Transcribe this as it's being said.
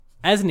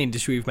As an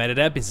industry, we've made it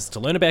our business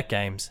to learn about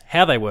games,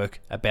 how they work,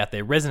 about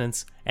their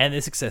resonance, and their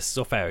successes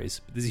or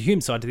failures. But there's a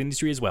human side to the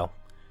industry as well.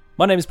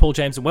 My name is Paul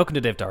James, and welcome to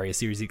Dev Diary, a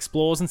series that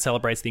explores and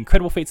celebrates the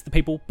incredible feats of the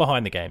people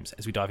behind the games,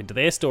 as we dive into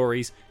their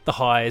stories, the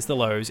highs, the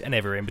lows, and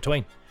everywhere in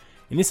between.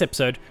 In this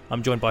episode,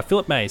 I'm joined by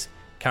Philip Mays,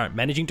 current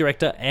Managing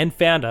Director and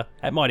Founder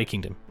at Mighty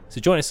Kingdom. So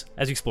join us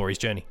as we explore his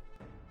journey.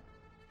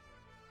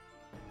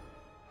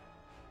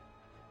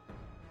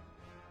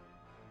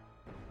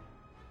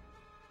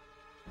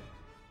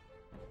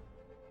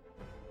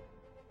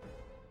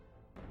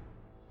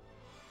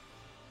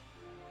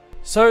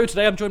 So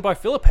today I'm joined by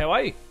Philip. How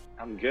are you?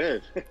 I'm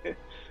good.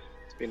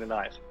 It's been a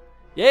night.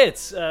 Yeah,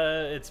 it's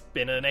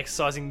been an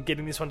exercise in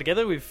getting this one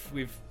together.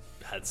 We've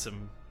had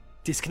some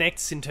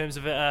disconnects in terms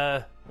of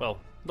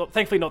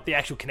thankfully not the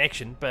actual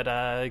connection,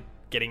 but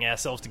getting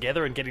ourselves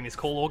together and getting this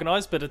call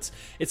organised. But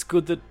it's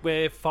good that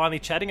we're finally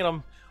chatting,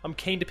 and I'm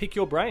keen to pick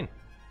your brain.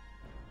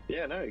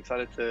 Yeah, no,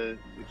 excited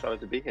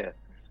to be here.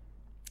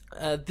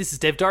 This is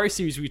Dev Diary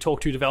series where we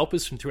talk to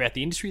developers from throughout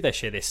the industry. They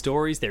share their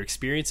stories, their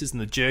experiences, and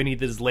the journey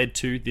that has led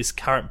to this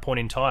current point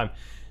in time.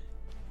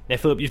 Now,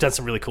 Philip, you've done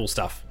some really cool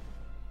stuff,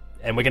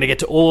 and we're going to get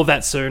to all of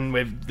that soon.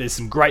 There's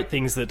some great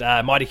things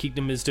that Mighty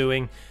Kingdom is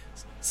doing,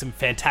 some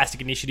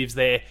fantastic initiatives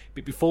there.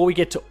 But before we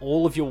get to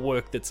all of your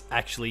work that's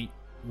actually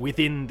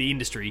within the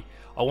industry,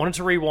 I wanted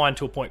to rewind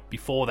to a point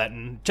before that.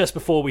 And just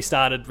before we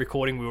started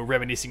recording, we were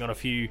reminiscing on a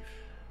few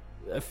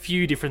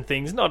different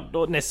things,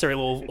 not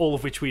necessarily all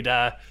of which we'd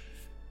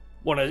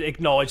want to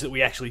acknowledge that we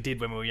actually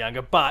did when we were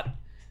younger. But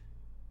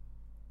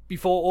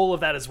before all of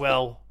that as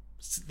well,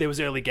 there was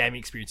early gaming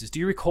experiences. Do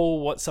you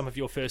recall what some of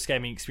your first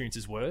gaming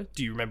experiences were?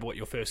 Do you remember what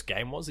your first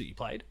game was that you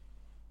played?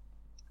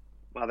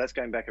 Well, that's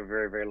going back a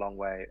very, very long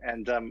way.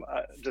 And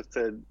just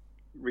to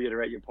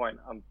reiterate your point,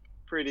 I'm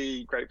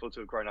pretty grateful to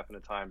have grown up in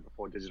a time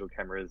before digital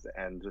cameras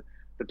and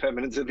the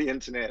permanence of the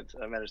internet.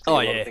 I managed to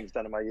get a lot of things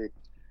done in my youth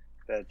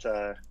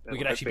that we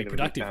could actually be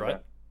productive,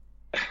 right?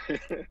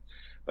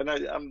 But no,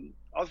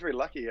 I was very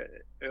lucky.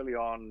 Early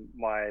on,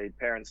 my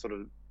parents sort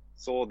of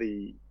saw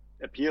the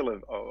appeal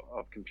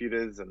of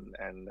computers, and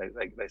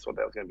they saw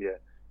that was going to be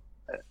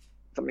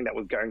something that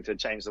was going to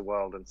change the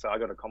world. And so I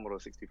got a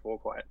Commodore 64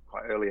 quite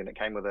early, and it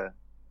came with a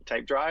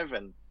tape drive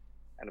and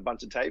a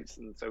bunch of tapes.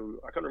 And so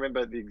I can't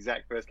remember the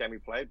exact first game we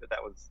played, but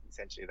that was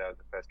the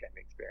first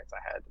gaming experience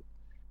I had,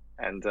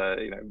 and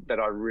that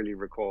I really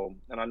recall.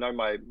 And I know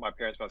my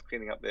parents, when I was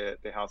cleaning up their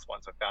house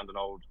once, I found an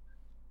old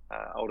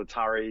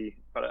Atari,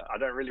 but I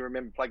don't really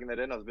remember plugging that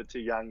in. I was a bit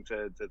too young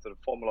to sort of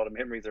form a lot of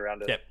memories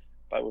around it. Yep.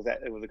 But it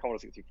was a Commodore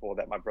 64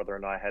 that my brother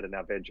and I had in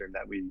our bedroom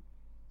that we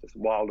just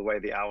whiled away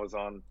the hours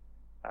on.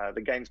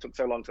 The games took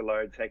so long to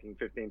load, taking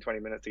 15, 20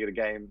 minutes to get a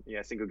game,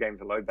 single game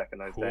to load back in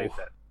those days,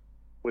 that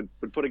would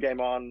put a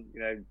game on,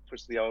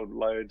 push the old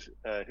load,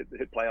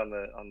 hit play on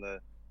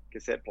the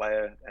cassette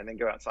player, and then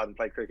go outside and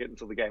play cricket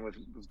until the game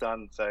was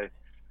done. So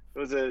it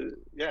was a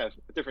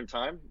different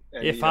time.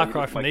 And, far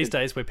cry from these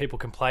days where people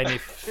complain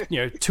if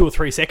 2 or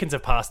 3 seconds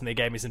have passed and their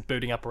game isn't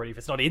booting up already if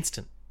it's not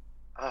instant.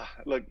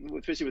 Look,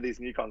 especially with these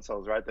new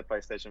consoles, right? The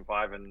PlayStation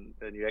 5 and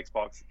the new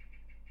Xbox.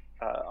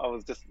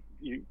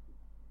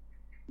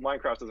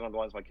 Minecraft is one of the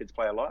ones my kids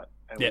play a lot,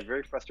 and it was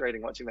very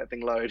frustrating watching that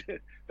thing load.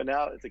 But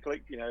now it's a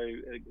click,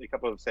 a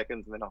couple of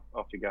seconds, and then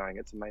off you're going.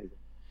 It's amazing.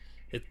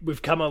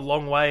 We've come a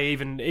long way,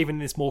 even in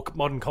this more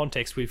modern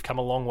context. We've come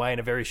a long way in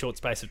a very short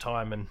space of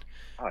time, and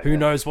who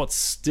knows what's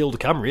still to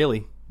come,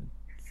 really.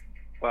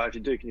 Well, if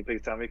you do, can you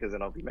please tell me? Because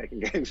then I'll be making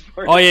games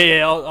for it. Oh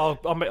yeah.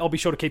 I'll be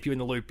sure to keep you in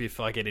the loop if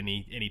I get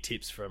any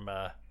tips from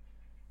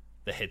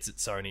the heads at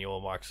Sony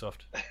or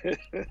Microsoft.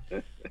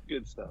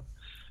 Good stuff.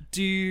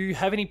 Do you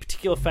have any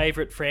particular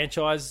favourite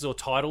franchises or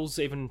titles,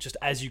 even just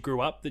as you grew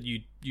up, that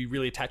you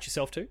really attach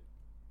yourself to?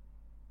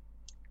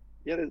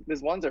 Yeah,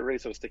 there's ones that really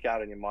sort of stick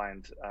out in your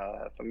mind.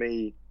 For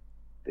me,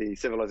 the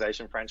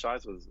Civilization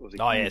franchise was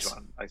a huge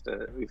one.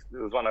 It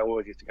was one I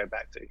always used to go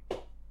back to,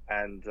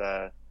 and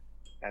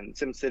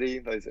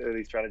SimCity, those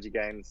early strategy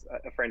games.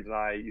 A friend and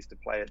I used to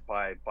play it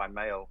by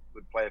mail.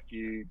 We'd play a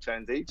few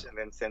turns each, and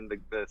then send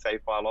the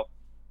save file off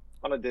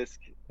on a disc.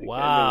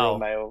 Wow, in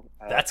the real mail.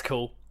 That's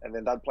cool. And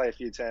then they'd play a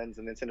few turns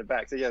and then send it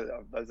back. So yeah,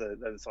 those are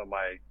some of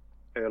my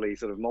early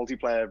sort of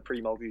multiplayer,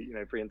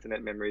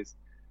 pre-internet memories.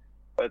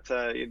 But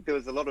there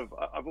was a lot of.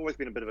 I've always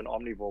been a bit of an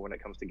omnivore when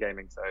it comes to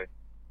gaming. So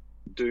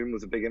Doom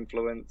was a big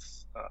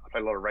influence. I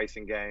played a lot of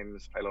racing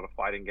games, played a lot of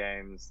fighting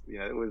games.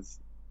 It was.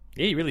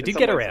 Yeah, you really did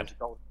get around.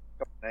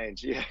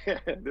 Age. Yeah,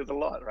 there's a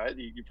lot, right?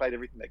 You played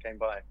everything that came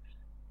by.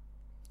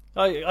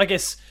 I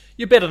guess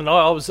you're better than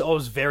I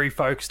was very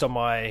focused on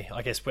my,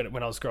 I guess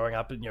when I was growing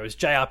up, it was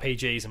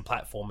JRPGs and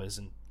platformers,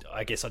 and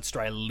I guess I'd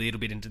stray a little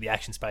bit into the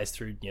action space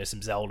through some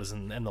Zeldas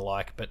and the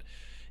like, but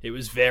it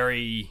was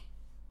very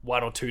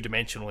one or two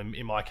dimensional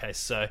in my case.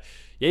 So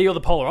yeah, you're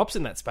the polar opposite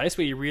in that space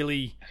where you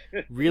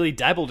really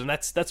dabbled, and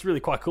that's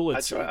really quite cool.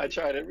 I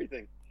tried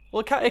everything.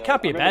 Well, it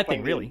can't be a bad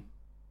thing, really.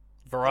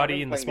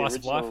 Variety in the spice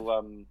of life.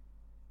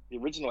 The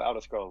original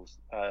Elder Scrolls.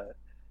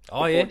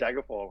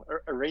 Daggerfall.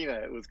 Arena,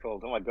 it was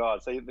called. Oh my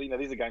god! So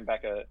these are going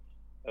back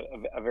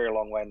a very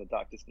long way in the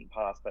dark distant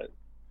past. But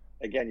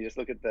again, you just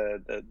look at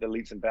the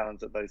leaps and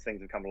bounds that those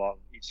things have come along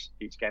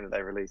each game that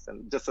they release,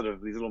 and just sort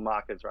of these little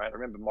markers, right? I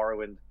remember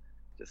Morrowind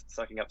just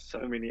sucking up so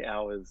many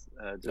hours,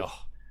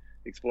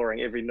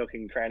 exploring every nook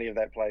and cranny of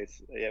that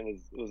place. Yeah, it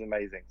was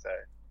amazing. So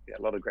yeah,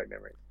 a lot of great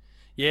memories.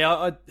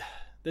 Yeah,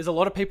 there's a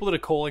lot of people that are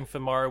calling for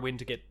Morrowind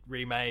to get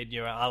remade,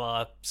 a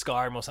la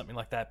Skyrim or something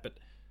like that, but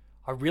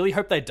I really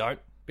hope they don't,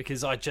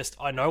 because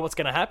I know what's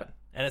going to happen,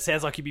 and it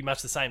sounds like you'd be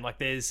much the same. Like,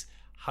 there's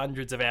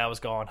hundreds of hours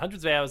gone,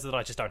 hundreds of hours that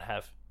I just don't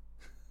have.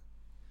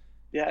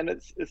 Yeah, and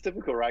it's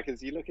difficult, right?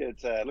 Because you look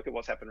at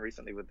what's happened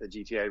recently with the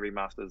GTA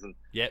remasters, and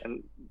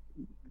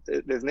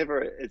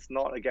it's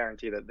not a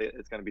guarantee that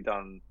it's going to be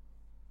done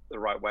the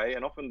right way,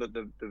 and often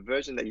the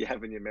version that you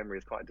have in your memory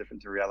is quite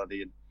different to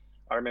reality. And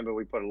I remember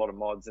we put a lot of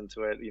mods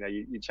into it.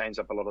 You change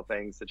up a lot of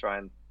things to try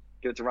and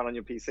get it to run on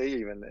your PC,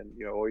 even, and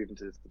or even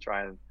to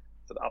try and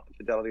sort of up the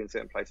fidelity in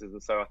certain places.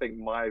 And so I think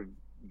my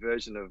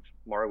version of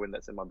Morrowind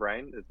that's in my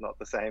brain is not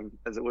the same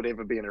as it would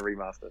ever be in a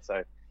remaster.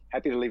 So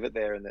happy to leave it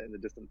there in the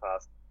distant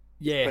past.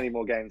 Yeah, plenty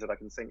more games that I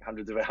can sink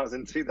hundreds of hours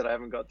into that I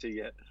haven't got to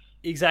yet.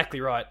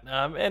 Exactly right.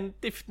 And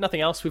if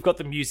nothing else, we've got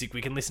the music.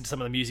 We can listen to some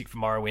of the music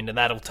from Morrowind, and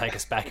that'll take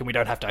us back, and we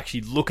don't have to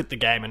actually look at the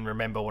game and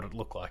remember what it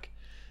looked like.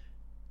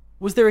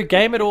 Was there a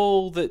game at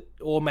all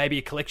or maybe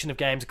a collection of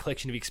games, a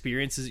collection of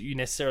experiences that you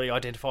necessarily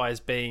identify as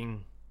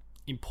being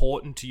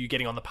important to you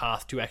getting on the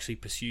path to actually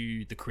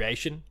pursue the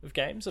creation of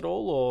games at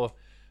all? Or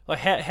like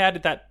how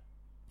did that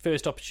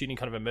first opportunity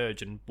kind of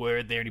emerge, and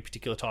were there any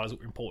particular titles that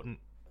were important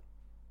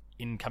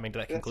in coming to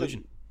that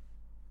conclusion?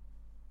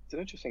 It's an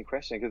interesting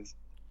question, because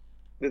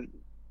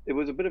it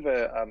was a bit of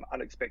a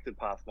unexpected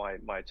path,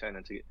 my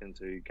turn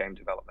into game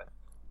development.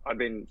 I'd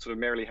been sort of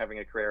merrily having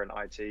a career in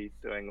IT,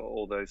 doing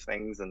all those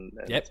things, and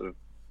sort of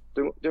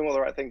doing all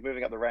the right things,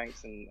 moving up the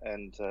ranks,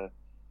 and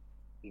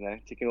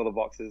ticking all the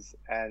boxes.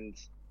 And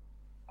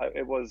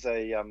it was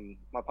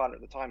my partner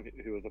at the time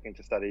who was looking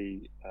to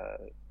study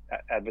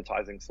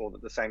advertising, saw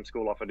that the same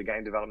school offered a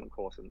game development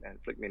course, and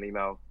flicked me an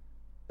email,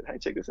 said, "Hey,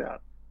 check this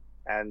out."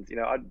 And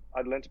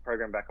I'd learned to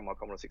program back on my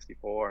Commodore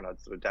 64, and I'd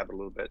sort of dabbled a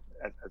little bit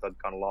as I'd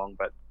gone along,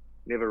 but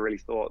never really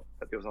thought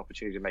that there was an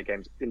opportunity to make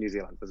games in New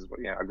Zealand. This is what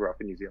I grew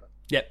up in New Zealand.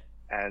 Yep.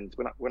 And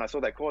when I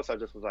saw that course, I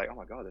just was like, oh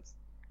my god, this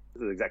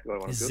is exactly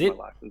what I want to do in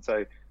my life. And so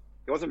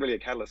it wasn't really a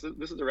catalyst.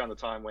 This is around the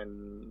time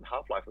when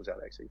Half-Life was out,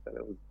 actually. So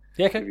it was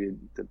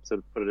to sort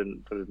of put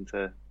it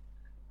into.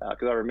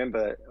 Because I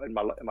remember in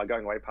my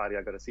going away party,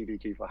 I got a CD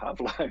key for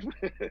Half-Life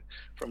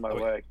from my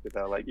work. Because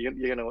they were like, you're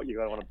gonna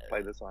want to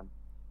play this one.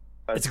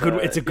 But,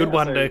 it's a good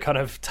one to kind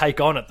of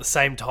take on at the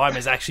same time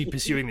as actually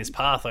pursuing this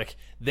path. Like,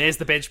 there's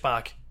the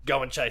benchmark,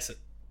 go and chase it.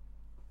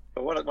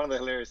 But one of the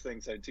hilarious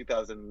things, so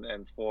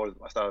 2004,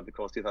 I started the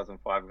course.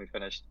 2005, when we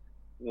finished,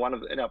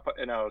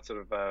 in our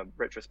sort of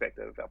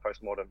retrospective, our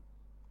post-mortem,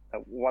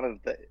 one of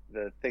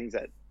the things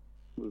that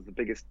was the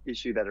biggest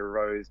issue that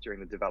arose during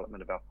the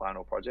development of our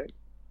final project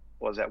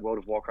was that World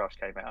of Warcraft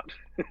came out,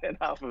 and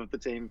half of the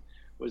team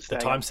was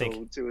staying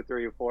until 2 or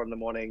 3 or 4 in the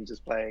morning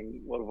just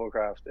playing World of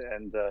Warcraft,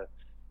 and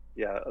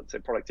I'd say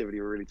productivity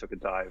really took a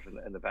dive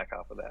in the back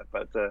half of that.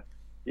 But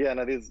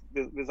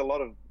there's a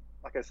lot of,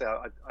 like I say,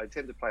 I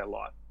tend to play a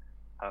lot.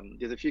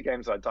 There's a few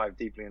games I dive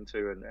deeply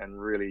into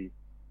and really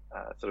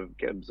sort of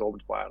get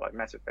absorbed by it. Like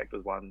Mass Effect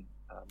was one.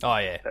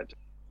 That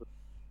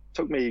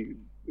took me,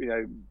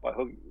 by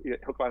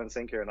hook, line, and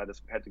sinker, and I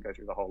just had to go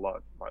through the whole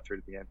lot right through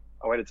to the end.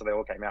 I waited till they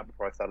all came out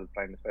before I started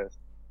playing the first.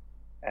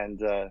 And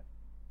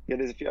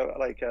there's a few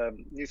like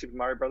New Super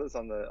Mario Brothers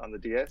on the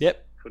DS.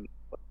 Yep.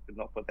 Could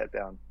not put that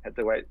down. Had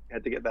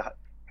to get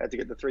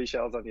the 3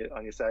 shells on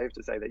your save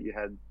to say that you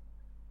had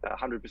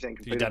 100%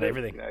 completed. You've done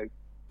everything.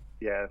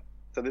 Yeah.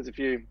 So there's a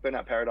few.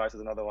 Burnout Paradise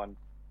is another one.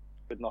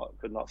 Could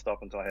not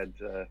stop until I had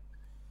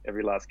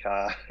every last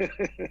car.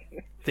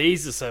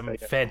 These are some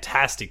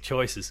fantastic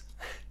choices.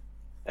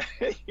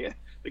 Yeah,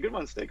 the good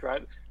ones stick,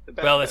 right?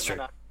 That's true.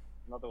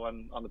 Another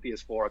one on the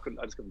PS4.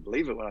 I just couldn't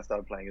believe it when I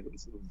started playing it. It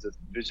was just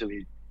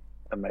visually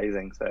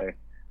amazing. So I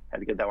had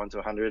to get that one to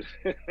 100.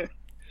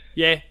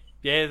 Yeah.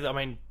 I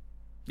mean,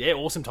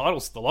 awesome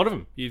titles. A lot of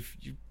them. You've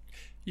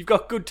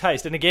got good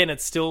taste, and again,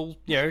 it's still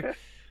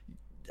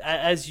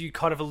as you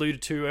kind of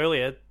alluded to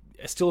earlier,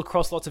 still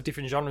across lots of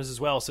different genres as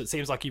well. So it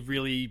seems like you've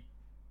really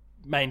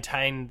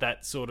maintained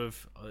that sort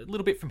of a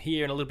little bit from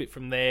here and a little bit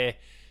from there.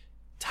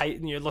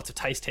 Lots of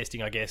taste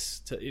testing, I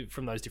guess,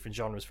 from those different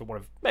genres, for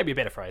want of maybe a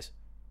better phrase.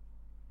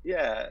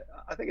 Yeah,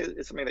 I think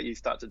it's something that you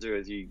start to do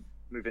as you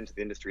move into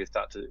the industry. You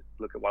start to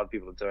look at what other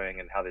people are doing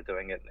and how they're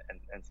doing it,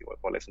 and see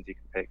what lessons you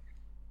can pick.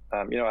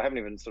 I haven't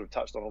even sort of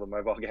touched on all the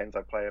mobile games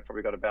I play. I've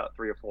probably got about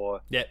 3 or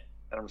 4. Yeah.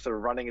 And I'm sort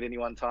of running at any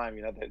one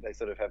time. They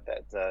sort of have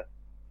that.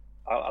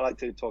 I like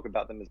to talk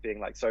about them as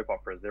being like soap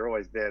operas. They're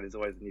always there. There's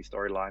always a new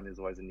storyline. There's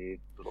always a new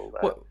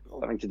little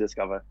something to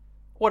discover.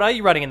 What are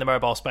you running in the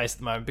mobile space at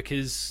the moment?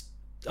 Because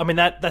I mean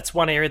that's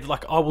one area that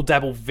like I will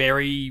dabble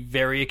very,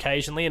 very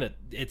occasionally, and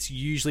it's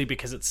usually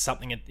because it's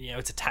something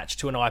it's attached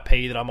to an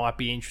IP that I might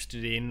be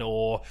interested in,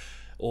 or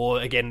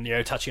or again,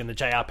 touching on the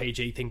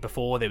JRPG thing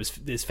before, there's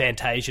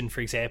Fantasian,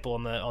 for example,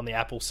 on the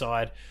Apple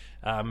side,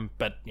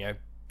 but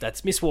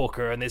that's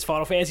Mistwalker, and there's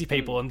Final Fantasy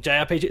people and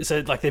JRPG,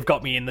 so like they've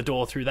got me in the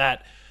door through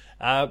that.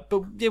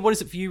 But yeah, what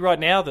is it for you right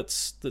now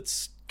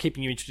that's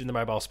keeping you interested in the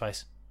mobile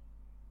space?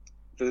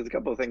 So there's a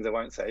couple of things I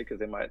won't say because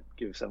they might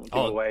give some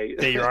away.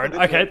 They're your own.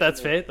 Okay,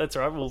 that's fair. That's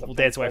all right. We'll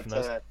dance away from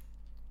those.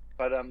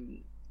 But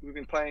we've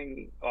been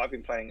playing. I've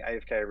been playing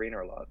AFK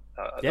Arena a lot.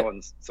 Yep. That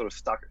one's sort of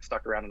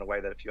stuck around in a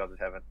way that a few others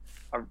haven't.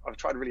 I've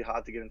tried really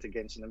hard to get into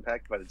Genshin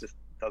Impact, but it just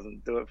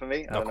doesn't do it for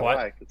me. I don't know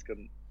why. It's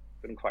couldn't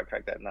quite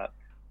crack that nut.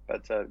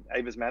 But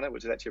Ava's Manor,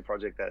 which is actually a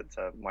project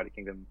that Mighty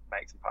Kingdom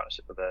makes in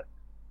partnership with a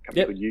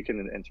company called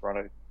Yukon in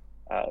Toronto.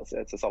 So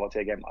it's a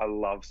solitaire game. I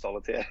love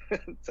solitaire.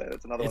 So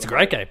it's another. It's a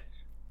great game.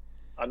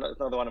 It's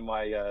another one of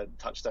my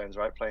touchstones,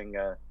 right? Playing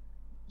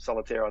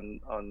solitaire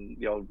on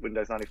the old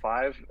Windows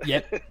 95.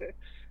 Yep.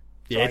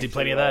 Yeah, did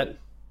plenty of that.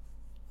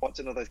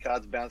 Watching all those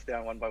cards bounce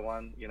down one by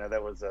one,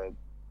 that was a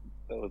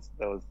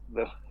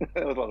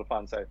lot of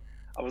fun. So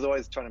I was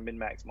always trying to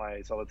min-max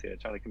my solitaire,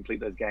 trying to complete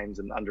those games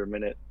in under a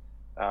minute.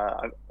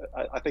 I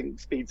think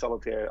speed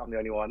solitaire, I'm the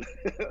only one.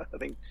 I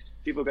think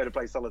people go to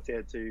play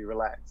solitaire to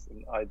relax,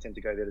 and I tend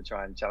to go there to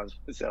try and challenge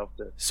myself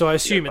to. So I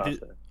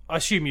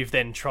assume you've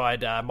then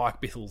tried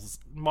Mike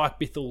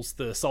Bithel's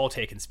The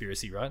Solitaire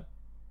Conspiracy, right?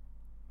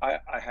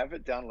 I have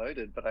it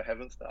downloaded, but I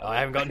haven't started. I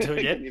haven't gotten to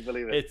it yet. Can you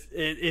believe it?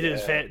 It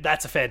is.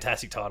 That's a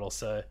fantastic title.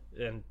 So,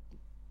 and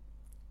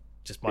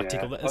just might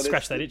tickle that,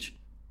 scratch that itch.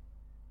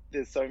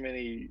 There's so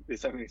many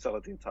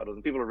solitaire titles,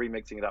 and people are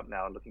remixing it up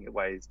now and looking at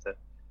ways that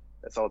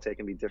solitaire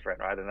can be different,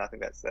 right? And I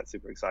think that's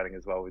super exciting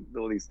as well. With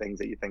all these things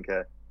that you think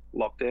are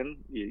locked in,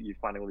 you're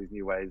finding all these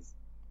new ways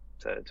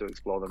to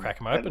explore them. Crack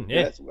them open,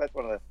 That's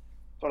one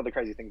of the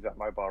crazy things about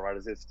mobile, right?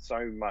 Is there's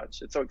so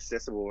much. It's so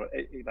accessible,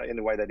 in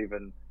a way that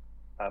even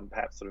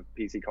perhaps sort of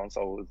PC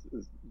console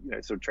is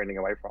sort of trending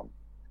away from.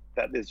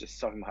 That there's just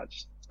so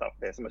much stuff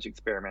there, so much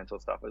experimental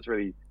stuff. It's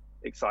really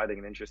exciting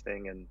and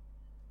interesting, and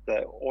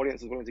the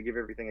audience is willing to give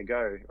everything a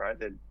go, right?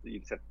 That you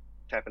just have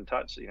tap and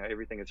touch.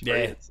 Everything is free. Yeah,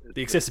 it's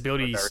the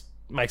accessibility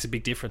makes a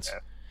big difference. Yeah.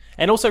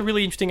 And also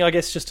really interesting, I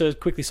guess, just to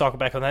quickly cycle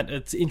back on that,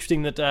 it's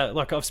interesting that,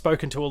 like, I've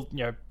spoken to,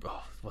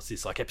 what's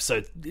this, like,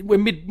 episode... We're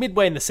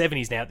midway in the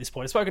 70s now at this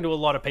point. I've spoken to a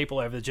lot of people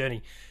over the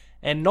journey,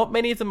 and not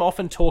many of them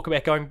often talk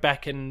about going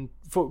back and,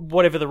 for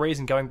whatever the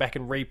reason, going back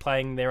and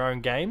replaying their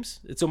own games.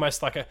 It's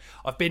almost like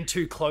I've been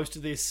too close to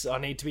this, I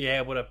need to be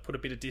able to put a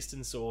bit of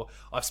distance, or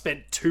I've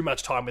spent too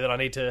much time with it, I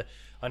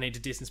need to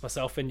distance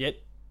myself, and yet,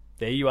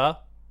 there you are,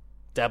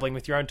 dabbling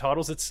with your own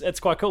titles. It's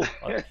quite cool.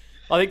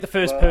 I think the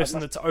first person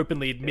that's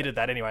openly admitted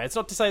that anyway. It's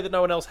not to say that no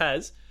one else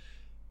has,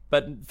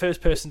 but first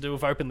person to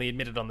have openly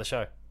admitted on the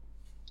show.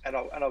 And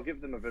I'll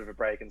give them a bit of a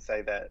break and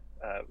say that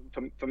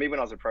for me, when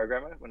I was a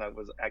programmer, when I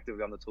was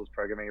actively on the tools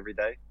programming every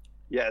day,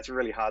 it's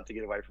really hard to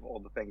get away from all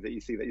the things that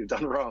you see that you've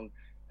done wrong,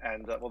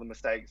 and all the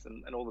mistakes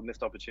and all the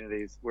missed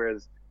opportunities.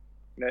 Whereas,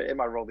 in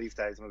my role these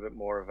days, I'm a bit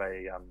more of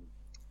a,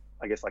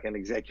 I guess, like an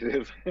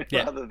executive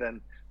rather than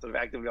sort of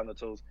actively on the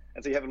tools.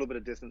 And so you have a little bit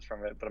of distance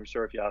from it. But I'm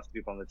sure if you ask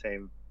people on the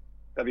team,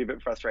 they'll be a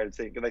bit frustrated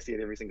seeing, because they see it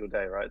every single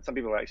day, right? Some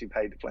people are actually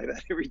paid to play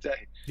that every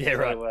day. Yeah,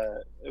 right.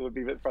 So it would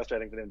be a bit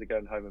frustrating for them to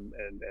go home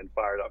and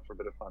fire it up for a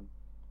bit of fun.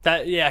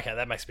 Okay,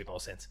 that makes a bit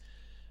more sense.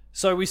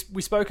 So we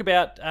spoke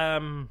about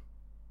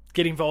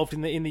getting involved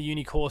in the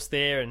uni course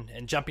there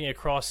and jumping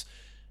across.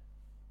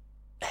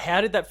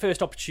 How did that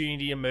first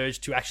opportunity emerge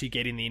to actually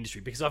get in the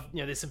industry? Because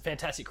there's some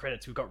fantastic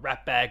credits. We've got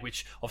Ratbag,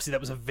 which obviously that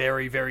was a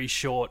very, very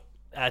short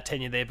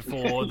tenure there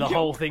before the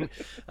whole thing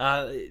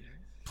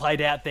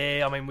played out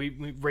there. I mean,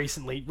 we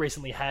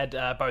recently had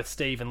both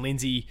Steve and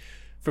Lindsay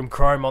from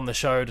Chrome on the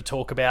show to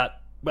talk about,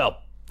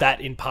 well, that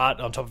in part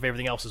on top of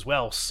everything else as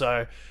well.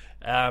 So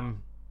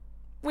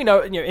we know,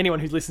 anyone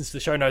who listens to the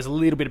show knows a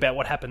little bit about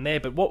what happened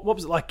there. But what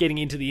was it like getting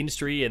into the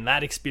industry and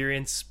that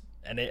experience,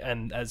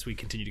 and as we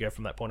continue to go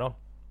from that point on?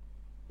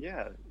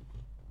 Yeah,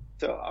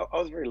 so I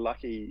was very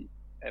lucky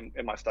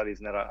in my studies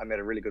in that I met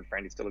a really good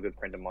friend. He's still a good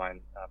friend of mine,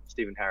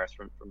 Stephen Harris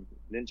from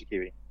Ninja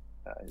Kiwi.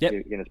 He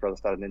and his brother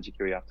started Ninja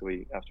Kiwi after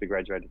we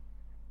graduated,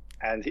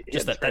 and he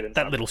just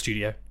that little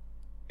studio.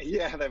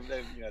 Yeah, they've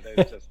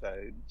just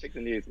check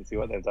the news and see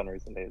what they've done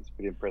recently. It's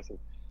pretty impressive.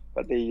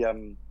 But he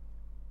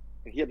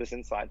had this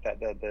insight that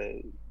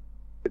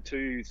the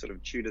two sort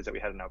of tutors that we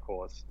had in our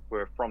course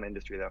were from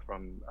industry. They're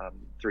from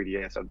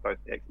 3DS, so both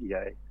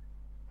ex-EA.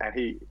 And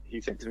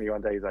he said to me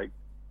one day, he's like,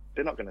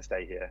 they're not going to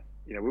stay here.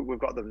 We've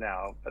got them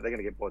now, but they're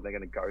going to get bored. They're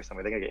going to go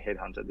somewhere. They're going to get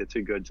headhunted. They're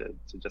too good to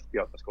just be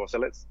on this course. So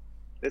let's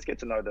get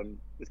to know them.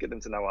 Let's get them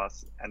to know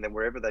us. And then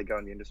wherever they go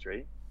in the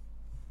industry,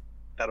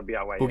 that'll be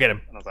our way. We'll get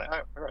them. And I was like,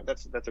 oh, all right,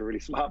 that's a really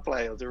smart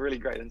play. It was a really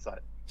great insight.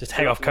 Just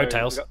hang off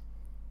coattails.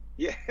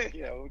 We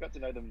got to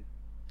know them.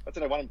 Got to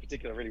know one in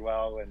particular really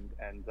well,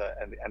 and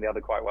the other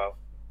quite well.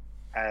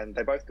 And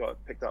they both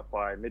got picked up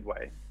by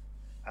Midway.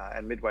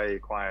 And Midway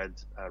acquired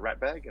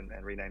Ratbag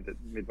and renamed it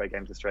Midway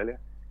Games Australia.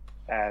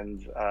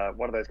 And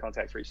one of those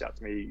contacts reached out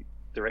to me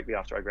directly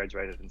after I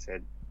graduated and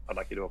said, I'd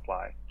like you to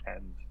apply.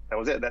 And that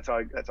was it. That's how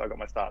I got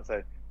my start.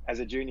 So as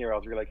a junior, I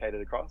was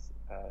relocated across.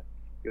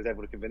 He was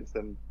able to convince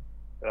them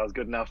that I was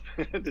good enough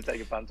to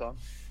take a punt on.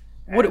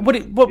 What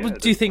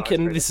do you think?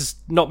 And this is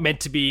not meant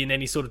to be in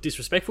any sort of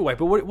disrespectful way,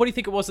 but what do you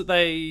think it was that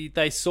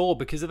they saw?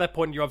 Because at that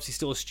point, you're obviously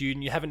still a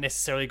student. You haven't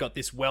necessarily got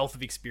this wealth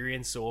of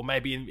experience, or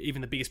maybe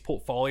even the biggest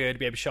portfolio to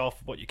be able to show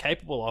off what you're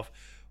capable of.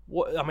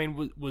 What I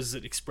mean, was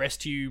it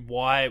expressed to you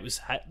why it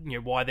was,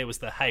 why there was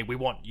the hey, we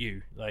want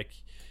you? Like,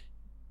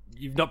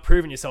 you've not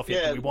proven yourself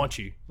yet, but we want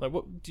you. Like,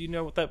 what do you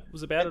know what that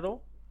was about at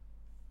all?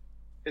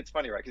 It's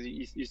funny, right? Because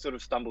you sort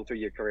of stumble through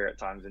your career at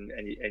times, and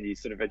you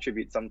sort of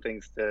attribute some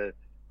things to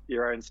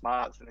your own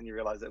smarts, and then you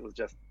realize it was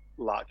just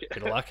luck.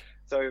 Bit of luck.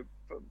 So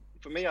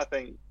for me, I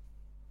think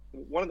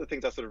one of the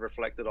things I sort of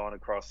reflected on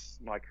across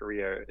my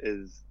career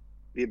is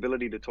the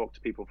ability to talk to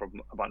people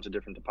from a bunch of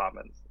different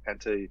departments and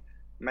to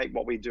make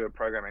what we do at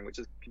programming, which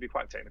can be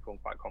quite technical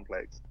and quite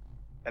complex,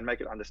 and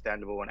make it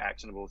understandable and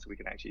actionable so we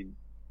can actually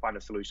find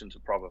a solution to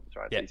problems,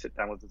 right? Yeah. So you sit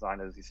down with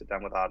designers, you sit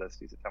down with artists,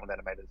 you sit down with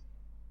animators,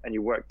 and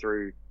you work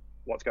through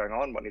what's going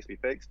on, what needs to be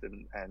fixed,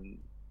 and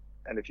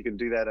if you can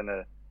do that in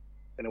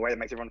a way that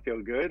makes everyone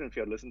feel good and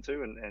feel listened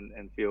to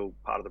and feel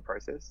part of the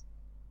process,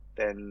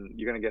 then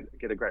you're going to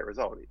get a great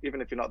result.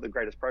 Even if you're not the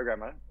greatest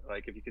programmer,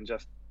 like if you can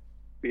just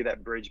be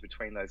that bridge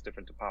between those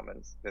different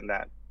departments, then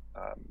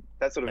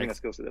that's sort of been a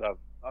skill set that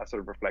I sort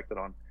of reflected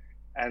on.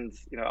 And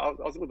I was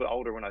a little bit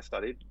older when I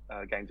studied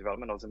game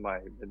development. I was in my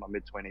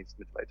mid-20s, mid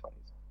to late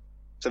 20s.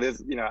 So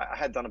there's I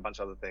had done a bunch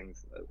of other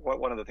things.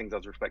 One of the things I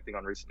was reflecting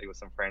on recently with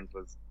some friends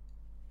was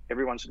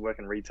everyone should work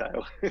in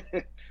retail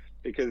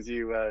because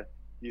you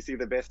see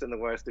the best and the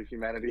worst of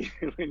humanity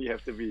when you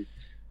have to be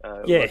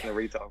working in a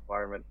retail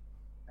environment,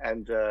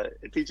 and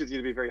it teaches you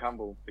to be very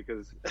humble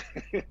because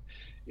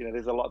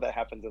there's a lot that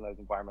happens in those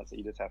environments that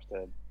you just have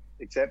to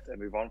accept and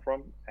move on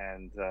from,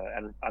 and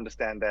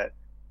understand that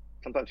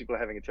sometimes people are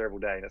having a terrible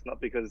day, and it's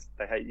not because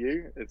they hate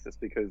you; it's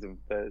just because of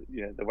the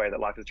way that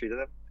life has treated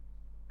them,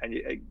 and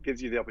it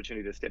gives you the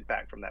opportunity to step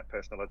back from that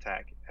personal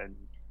attack and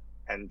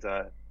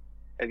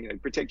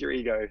protect your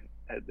ego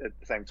at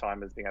the same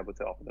time as being able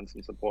to offer them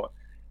some support.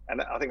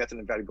 And I think that's an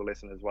invaluable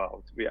lesson as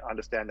well. To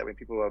understand that when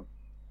people are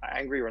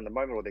angry or in the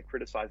moment, or they're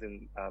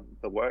criticizing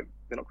the work,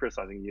 they're not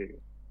criticizing you;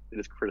 they're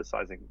just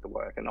criticizing the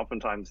work. And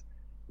oftentimes,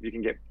 if you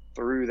can get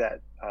through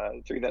that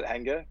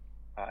anger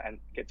and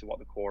get to what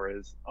the core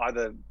is,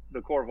 either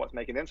the core of what's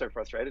making them so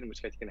frustrated, in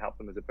which case you can help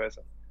them as a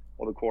person,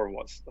 or the core of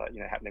what's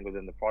happening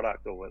within the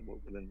product or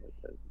within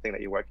the thing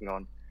that you're working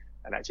on,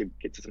 and actually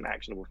get to some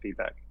actionable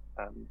feedback.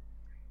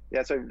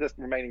 So just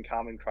remaining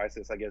calm in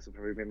crisis, I guess, would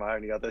probably be my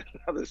only other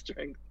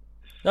strength.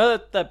 No,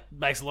 that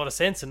makes a lot of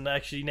sense. And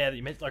actually, now that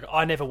you mentioned,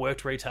 I never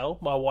worked retail.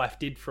 My wife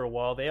did for a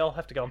while there. I'll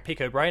have to go and pick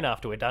her brain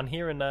after we're done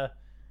here and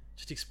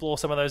just explore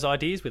some of those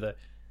ideas with her.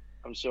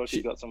 I'm sure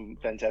she's got some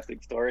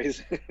fantastic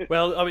stories.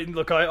 Well, I mean,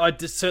 look, I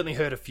just certainly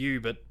heard a few,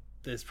 but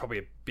there's probably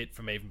a bit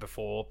from even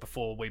before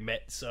we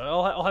met. So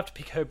I'll have to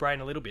pick her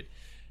brain a little bit.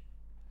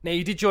 Now,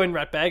 you did join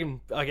Ratbag, and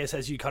I guess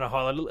as you kind of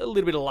highlighted, a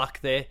little bit of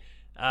luck there,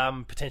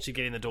 potentially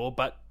getting the door.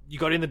 But you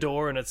got in the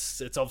door, and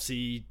it's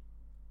obviously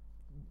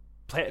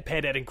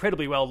panned out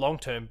incredibly well long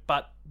term.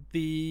 But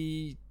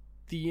the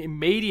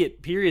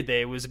immediate period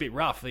there was a bit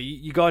rough.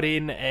 You got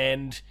in,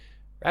 and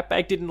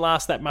Ratbag didn't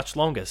last that much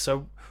longer.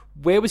 So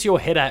where was your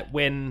head at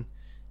when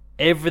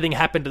everything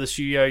happened to the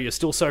studio? You're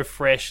still so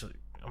fresh.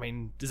 I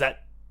mean,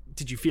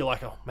 did you feel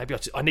like, oh, maybe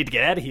I need to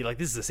get out of here? Like,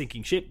 this is a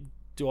sinking ship.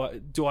 Do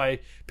I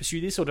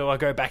pursue this, or do I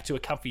go back to a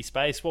comfy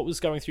space? What was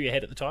going through your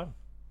head at the time?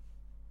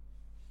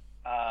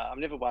 I'm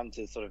never one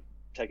to sort of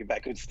take a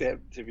backward step,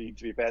 to be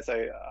fair.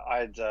 So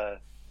I'd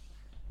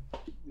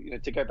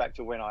to go back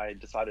to when I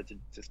decided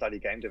to study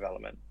game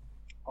development.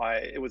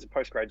 It was a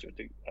postgraduate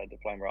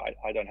diploma.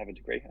 I don't have a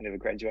degree. I never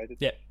graduated.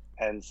 Yeah.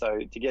 And so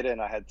to get in,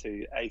 I had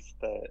to ace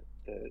the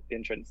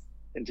entrance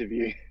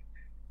interview,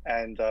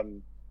 and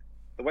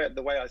the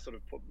way I sort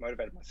of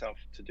motivated myself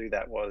to do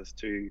that was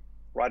to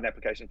write an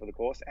application for the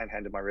course and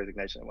hand in my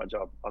resignation at my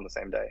job on the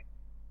same day.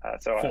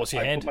 So I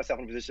put myself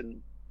in a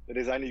position that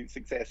there's only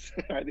success.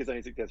 Right? There's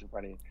only success in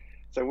front of you.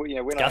 So when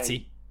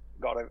Gutsy.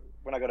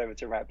 I got over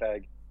to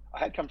Ratbag, I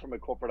had come from a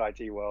corporate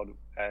IT world,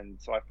 and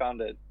so I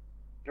found it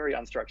very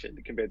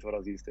unstructured compared to what I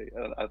was used to.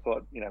 And I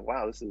thought,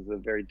 wow, this is a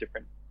very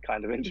different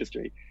kind of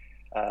industry,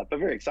 but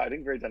very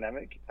exciting, very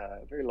dynamic,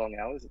 very long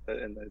hours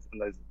in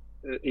those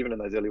even in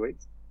those early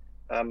weeks.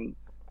 And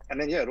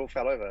then it all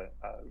fell over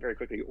very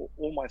quickly.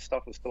 All my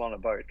stuff was still on a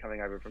boat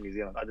coming over from New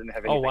Zealand. I didn't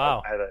have anything. Oh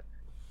wow! I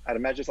had a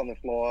mattress on the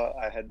floor.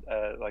 I had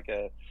I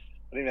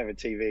didn't even have a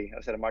TV. I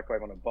just had a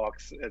microwave on a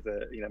box as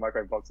a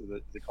microwave box as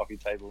a coffee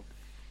table.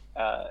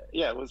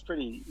 It was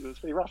pretty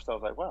rough. So I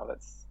was like, wow,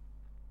 this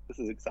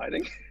is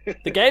exciting.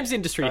 The games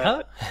industry,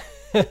 huh?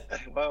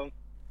 Well,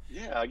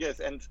 yeah, I guess.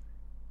 And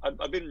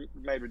I've been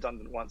made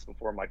redundant once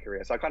before in my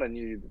career, so I kind of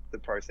knew the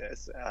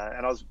process.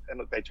 And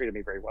they treated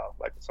me very well.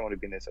 Like someone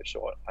who'd been there so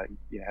short, I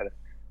had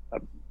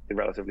a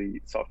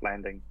relatively soft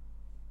landing.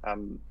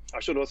 I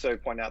should also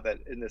point out that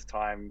in this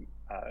time,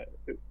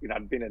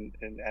 I'd been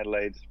in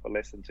Adelaide for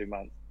less than 2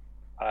 months.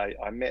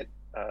 I met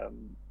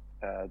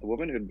the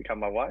woman who'd become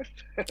my wife.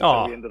 So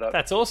Oh, we ended up.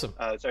 that's awesome.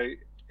 So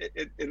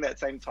in that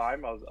same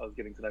time, I was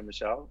getting to know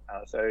Michelle.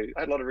 So I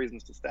had a lot of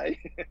reasons to stay,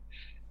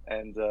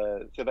 and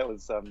so that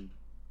was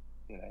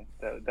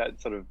that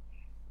sort of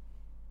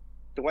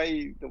the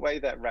way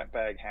that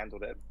Ratbag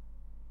handled it.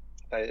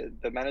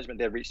 The management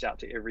there reached out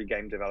to every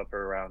game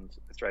developer around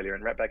Australia,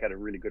 and Ratbag had a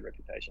really good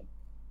reputation.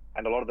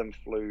 And a lot of them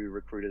flew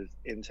recruiters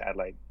into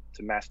Adelaide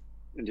to mass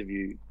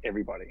interview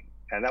everybody.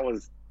 And that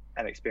was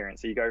an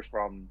experience. So you go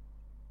from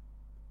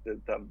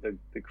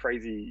the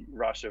crazy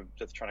rush of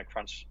just trying to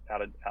crunch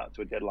out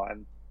to a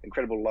deadline,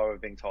 incredible low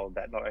of being told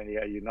that not only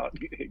are you not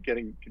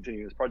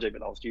continuing this project, but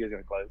the whole studio's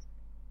going to close.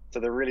 So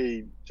the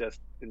really just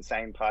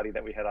insane party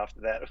that we had after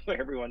that, where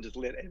everyone just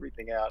let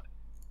everything out,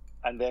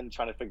 and then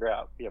trying to figure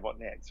out what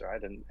next,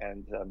 right? And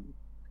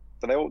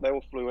so they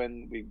all flew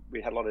in.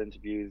 We had a lot of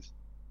interviews.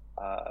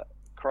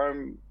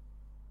 Chrome,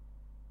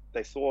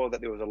 they saw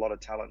that there was a lot of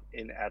talent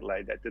in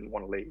Adelaide that didn't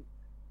want to leave,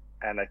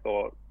 and they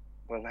thought,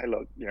 well, hey,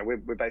 look,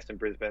 we're based in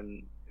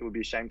Brisbane. It would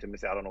be a shame to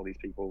miss out on all these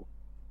people.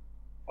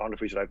 I wonder if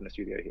we should open a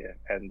studio here.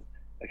 And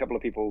a couple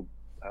of people,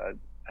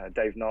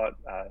 Dave Knott,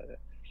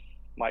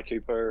 Mike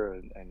Cooper,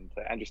 and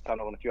Andrew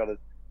Tunnell, and a few others,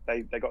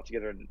 they got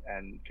together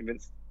and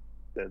convinced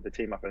the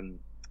team up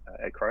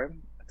at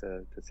Chrome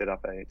to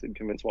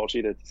convince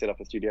Walshy to set up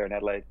a studio in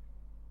Adelaide.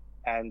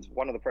 And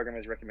one of the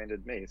programmers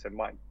recommended me. So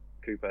Mike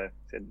Cooper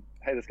said,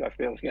 hey, this guy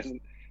Phil, he's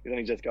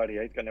only just got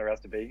here, he's got nowhere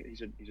else to be, he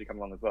should come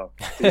along as well.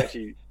 So he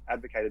actually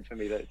advocated for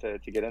me to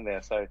get in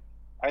there. So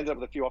I ended up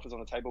with a few offers on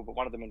the table, but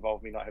one of them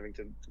involved me not having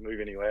to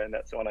move anywhere, and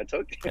that's the one I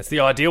took. That's the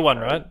ideal one,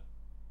 right?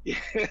 Yeah.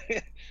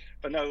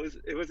 But no,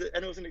 it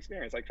was an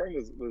experience. Like, Chrome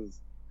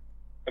was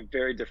a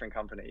very different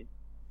company,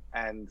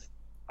 and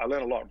I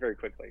learned a lot very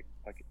quickly.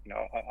 Like,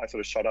 I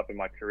sort of shot up in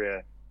my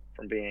career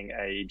from being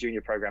a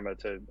junior programmer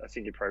to a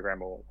senior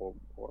programmer, or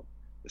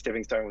the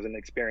stepping stone was an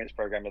experienced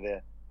programmer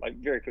there, like,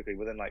 very quickly,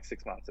 within like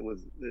 6 months. It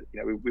was,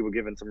 we were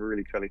given some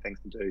really curly things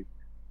to do,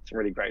 some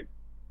really great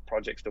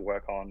projects to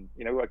work on.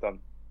 We worked on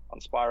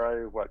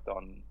Spyro, worked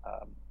on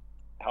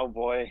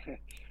Hellboy,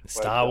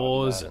 Star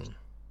Wars,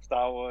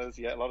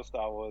 yeah, a lot of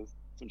Star Wars,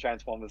 some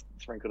Transformers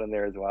sprinkled in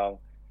there as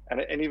well,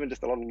 and even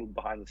just a lot of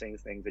behind the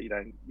scenes things that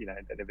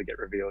that never get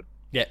revealed.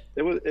 Yeah,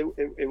 it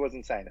was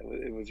insane.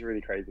 It was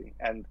really crazy,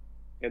 and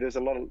there's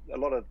a lot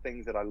of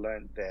things that I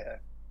learned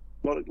there.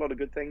 A lot of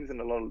good things, and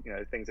a lot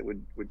of things that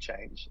would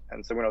change.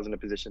 And so when I was in a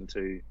position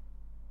to,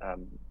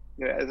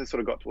 as I sort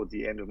of got towards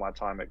the end of my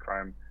time at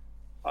Chrome,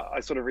 I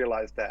sort of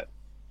realized that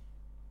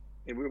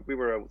we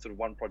were a sort of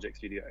one project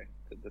studio,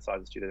 the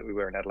size of studio that we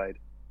were in Adelaide,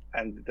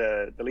 and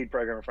the lead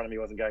programmer in front of me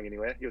wasn't going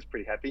anywhere. He was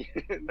pretty happy,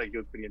 like, he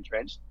was pretty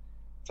entrenched.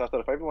 So I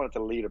thought, if I ever wanted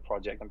to lead a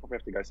project, I probably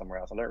have to go somewhere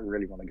else. I don't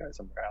really want to go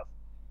somewhere else,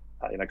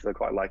 because I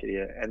quite like it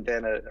here. And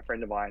then a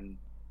friend of mine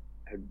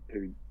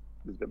who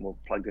was a bit more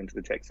plugged into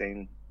the tech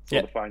scene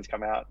saw the phones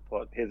come out,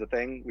 thought, here's the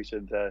thing, we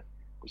should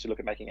look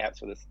at making apps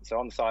for this. So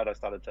on the side, I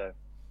started to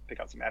pick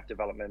up some app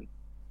development.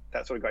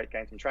 That sort of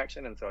gained some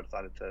traction, and so I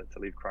decided to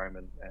leave Chrome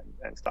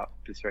and start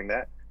pursuing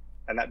that.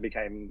 And that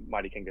became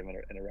Mighty Kingdom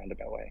in a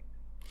roundabout way.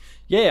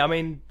 Yeah, I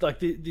mean, like,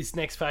 this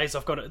next phase,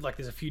 I've got, like,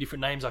 there's a few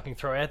different names I can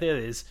throw out there.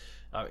 There's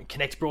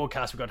Connect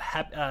Broadcast, we've got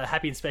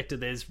Happy Inspector,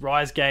 there's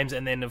Rise Games,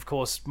 and then, of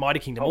course, Mighty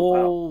Kingdom.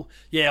 Wow.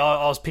 Yeah,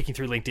 I was picking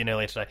through LinkedIn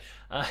earlier today.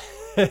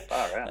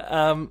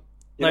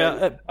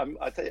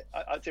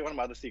 I'd say one of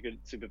my other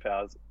secret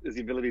superpowers is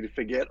the ability to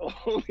forget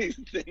all these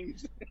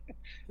things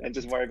and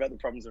just worry about the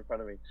problems in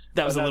front of me.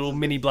 That was a little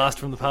mini blast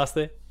from the past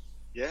there.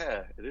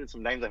 Yeah, it is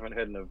some names I haven't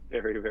heard in a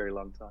very, very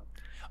long time.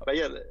 But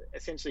yeah,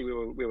 essentially we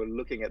were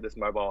looking at this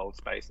mobile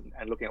space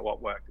and looking at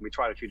what worked. And we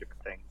tried a few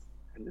different things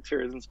in the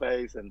tourism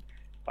space and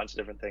a bunch of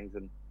different things.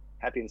 And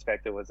Happy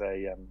Inspector was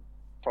a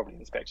property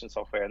inspection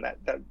software, and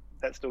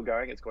that's still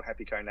going. It's called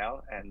HappyCo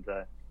now, and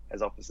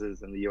has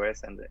offices in the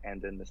US and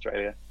in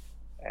Australia.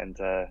 And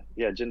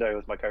Jindo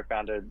was my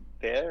co-founder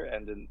there,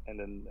 and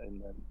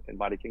in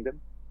Mighty Kingdom.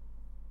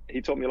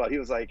 He taught me a lot. He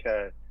was like,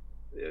 that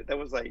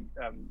was like,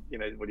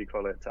 what do you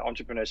call it?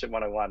 Entrepreneurship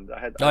 101. I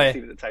had a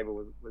seat at the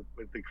table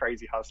with the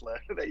crazy hustler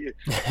that you've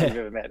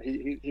ever met.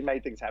 He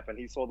made things happen.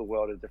 He saw the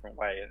world a different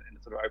way, and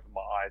it sort of opened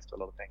my eyes to a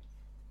lot of things.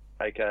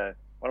 Like,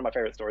 one of my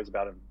favorite stories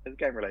about him is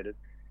game related.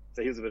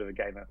 So he was a bit of a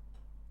gamer,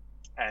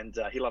 and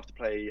he loved to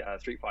play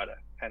Street Fighter.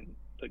 And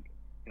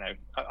I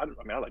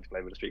like to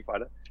play with a Street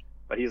Fighter.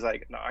 But he's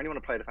like, no, I only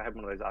want to play it if I have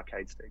one of those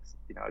arcade sticks.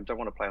 I don't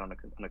want to play it on a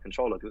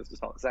controller because it's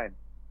just not the same.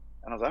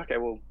 And I was like, okay,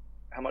 well,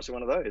 how much are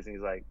one of those? And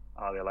he's like,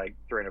 oh, they're like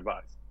 $300.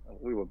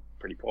 We were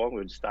pretty poor. We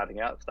were just starting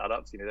out,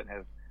 startups. Didn't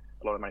have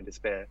a lot of money to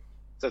spare.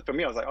 So for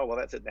me, I was like, oh, well,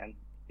 that's it then.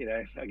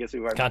 I guess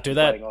we won't. Can't do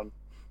that. On.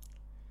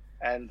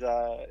 And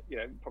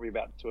probably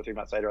about 2 or 3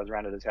 months later, I was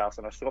around at his house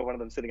and I saw one of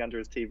them sitting under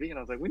his TV, and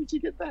I was like, when did you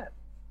get that?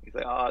 He's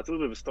like, oh, it's a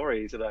little bit of a story.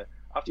 He said,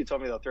 after you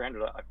told me they were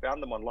 300, I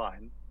found them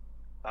online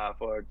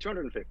for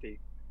 250.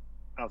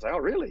 And I was like, oh,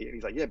 really? And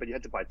he's like, yeah, but you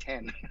had to buy 10.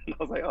 And I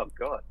was like, oh,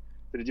 God.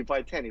 So did you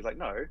buy 10? He's like,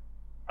 no.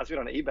 I just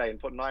went on eBay and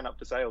put 9 up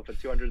for sale for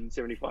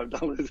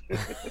 $275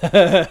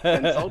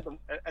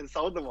 and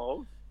sold them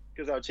all.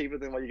 because they were cheaper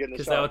than what you get in the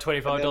Because shop.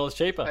 they were $25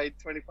 cheaper. Paid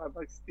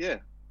 $25. Yeah.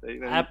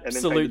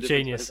 Absolute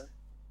genius.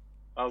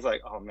 I was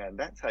like, oh man,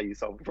 that's how you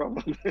solve a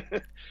problem.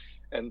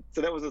 And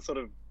so that was a sort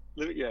of,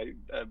 I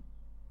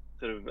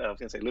was going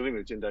to say living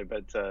with Jindo,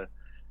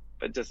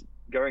 but just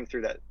going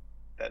through that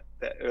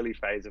early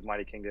phase of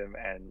Mighty Kingdom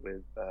and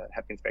with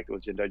Happy Inspector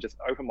with Jindo just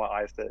opened my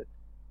eyes to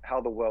how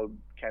the world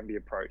can be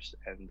approached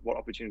and what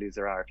opportunities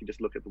there are if you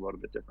just look at the world a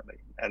bit differently.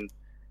 And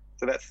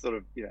so that's sort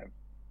of,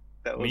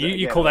 that was,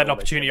 you call that an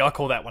opportunity. I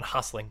call that one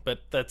hustling,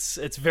 but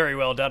it's very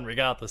well done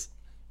regardless.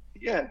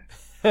 Yeah.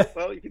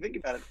 Well, if you think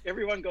about it,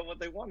 everyone got what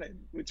they wanted,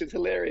 which is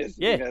hilarious.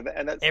 Yeah.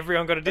 And that's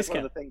everyone got a discount.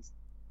 One of the things.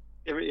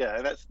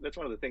 And that's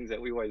one of the things that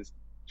we always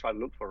try to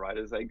look for, right?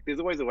 Is like there's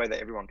always a way that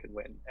everyone can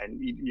win,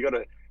 and you got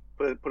to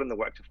put in the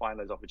work to find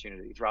those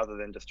opportunities rather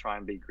than just try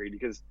and be greedy.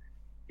 Because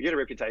if you get a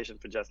reputation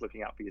for just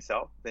looking out for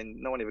yourself, then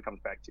no one ever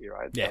comes back to you,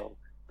 right? Yeah.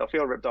 They'll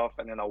feel ripped off,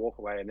 and then they'll walk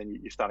away, and then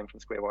you're starting from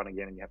square one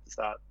again, and you have to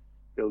start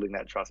building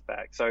that trust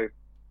back. So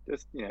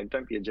just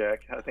don't be a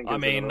jerk. I think. I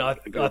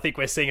think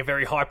we're seeing a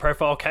very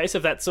high-profile case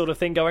of that sort of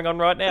thing going on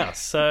right now.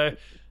 So,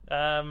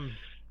 I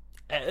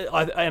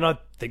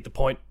think the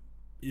point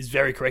is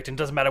very correct, and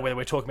it doesn't matter whether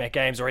we're talking about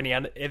games or any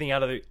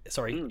other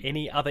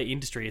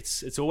industry.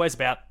 It's always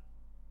about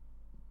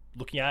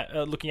looking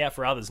out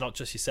for others, not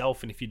just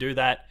yourself. And if you do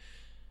that,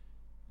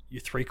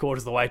 you're 3/4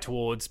 of the way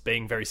towards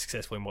being very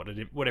successful in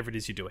whatever it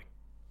is you're doing.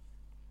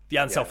 The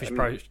unselfish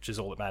approach is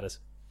all that matters.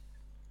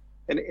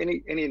 In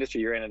any industry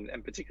you're in,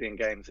 and particularly in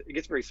games, it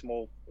gets very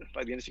small.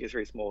 Like the industry gets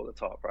very small at the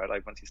top, right?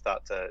 Like once you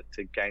start to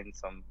gain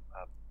some,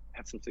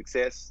 have some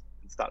success,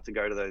 and start to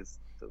go to those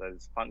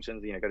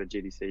functions, go to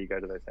GDC, go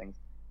to those things,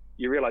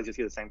 you realize you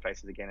see the same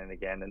faces again and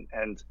again,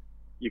 and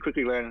you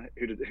quickly learn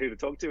who to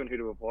talk to and who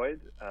to avoid,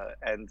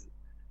 and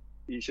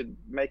you should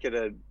make it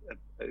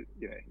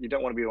you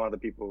don't want to be one of the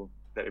people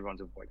that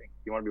everyone's avoiding.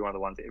 You want to be one of the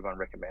ones that everyone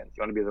recommends.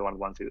 You want to be the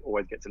ones who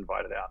always gets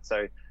invited out.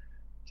 So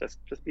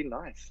just be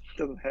nice. It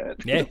doesn't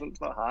hurt. Yeah.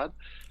 It's not hard.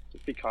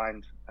 Just be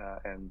kind,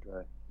 and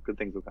good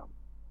things will come.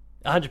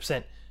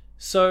 100%.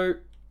 So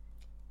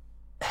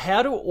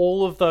how do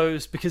all of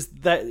those, because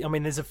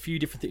there's a few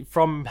different things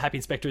from Happy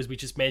Inspector, as we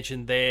just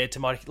mentioned there, to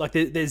Mighty, like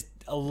there's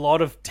a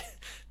lot of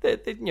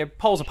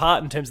poles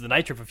apart in terms of the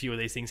nature of a few of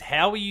these things.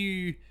 How are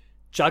you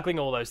juggling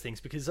all those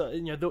things? Because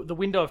the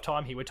window of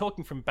time here, we're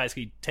talking from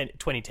basically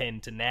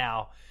 2010 to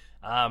now,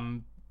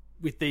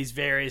 with these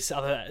various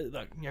other,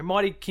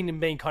 Mighty Kingdom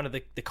being kind of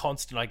the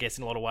constant, I guess,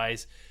 in a lot of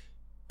ways,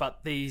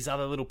 but these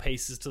other little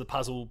pieces to the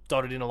puzzle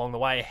dotted in along the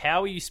way.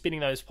 How are you spinning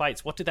those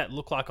plates? What did that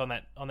look like on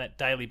that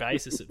daily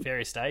basis at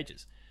various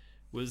stages?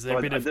 Was there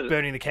a bit of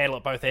burning the candle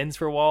at both ends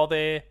for a while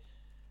there?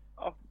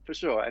 Oh, for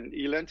sure. And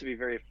you learn to be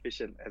very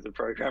efficient as a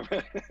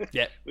programmer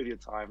with your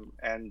time.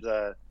 And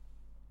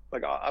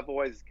I've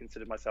always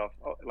considered myself,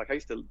 I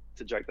used to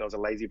joke that I was a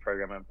lazy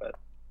programmer, but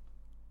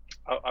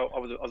I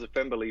was a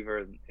firm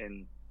believer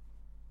in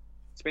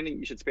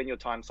you should spend your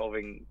time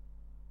solving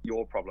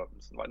your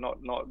problems, like not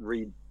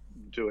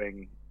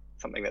redoing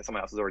something that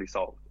someone else has already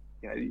solved.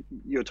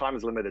 Your time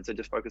is limited, so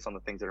just focus on the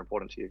things that are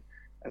important to you.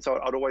 And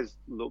so I'd always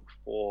look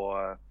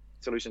for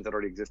solutions that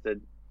already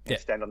existed,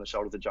 stand on the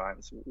shoulders of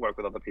giants, work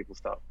with other people's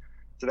stuff.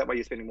 So that way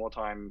you're spending more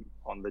time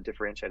on the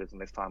differentiators and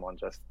less time on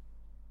just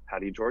how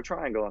do you draw a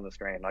triangle on the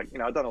screen.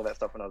 I've done all that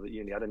stuff when I was at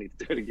uni. I don't need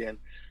to do it again.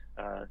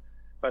 That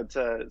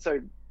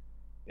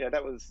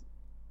was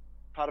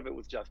part of it,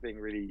 was just being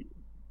really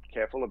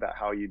careful about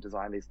how you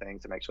design these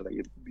things to make sure that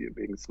you're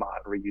being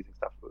smart and reusing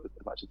stuff as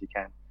much as you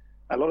can.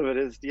 A lot of it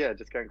is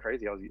just going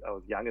crazy. I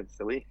was young and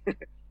silly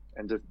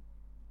and just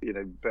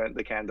burnt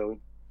the candle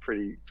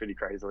pretty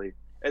crazily.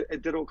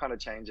 It did all kind of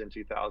change in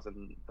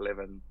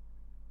 2011.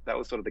 That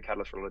was sort of the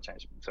catalyst for all the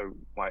change. So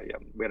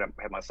we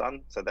had my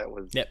son, so that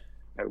was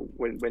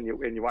when your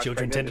wife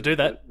children pregnant, tend to do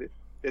that.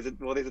 There's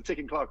a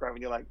ticking clock, right?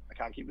 When you're like, I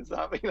can't keep this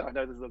up. I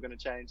know this is all going to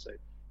change. So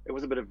it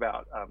was a bit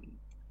about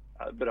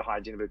a bit of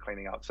hygiene, a bit of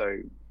cleaning up. So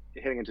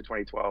heading into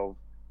 2012,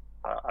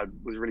 I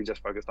was really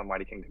just focused on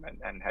Mighty Kingdom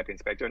and Happy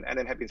Inspector, and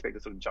then Happy Inspector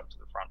sort of jumped to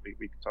the front.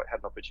 We had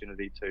an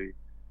opportunity to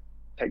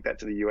take that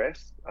to the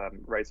US,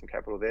 raise some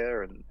capital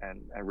there, and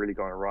really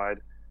go on a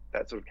ride.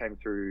 That sort of came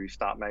through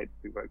Startmate.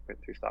 We went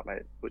through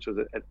Startmate, which was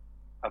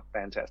a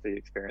fantastic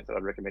experience that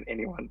I'd recommend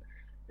anyone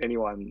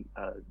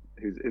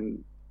who's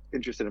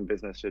interested in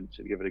business should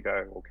give it a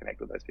go or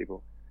connect with those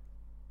people.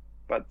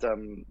 But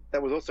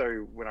that was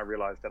also when I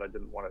realized that I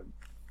didn't want to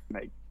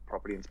make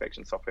property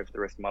inspection software for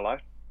the rest of my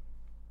life.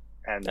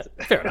 And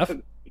fair enough.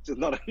 Which is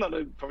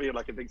probably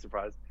like a big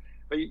surprise.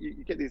 But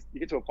you get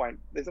to a point.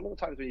 There's a lot of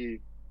times when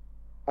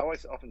I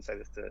always often say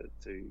this to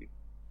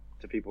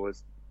people,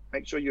 is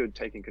make sure you're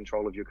taking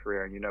control of your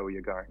career and you know where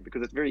you're going,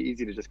 because it's very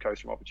easy to just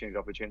coast from opportunity to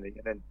opportunity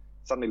and then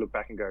suddenly look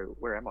back and go,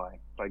 where am I?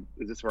 Like,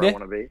 is this where I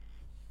want to be?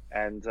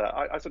 And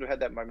I sort of had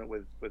that moment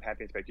with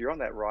Happy Inspector. You're on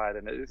that ride,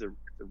 and it was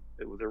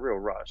a real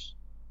rush.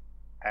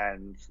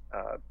 And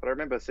but I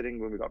remember sitting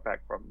when we got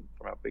back from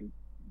our big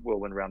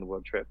whirlwind around the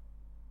world trip,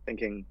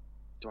 thinking,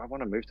 do I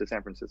want to move to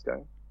San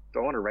Francisco? Do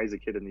I want to raise a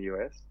kid in the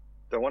US?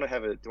 Do I want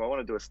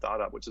to do a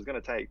startup, which is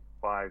going to take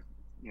 5,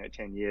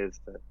 10 years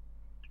to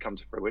come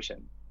to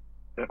fruition.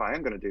 And if I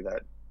am going to do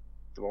that,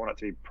 do I want it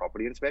to be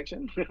property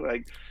inspection?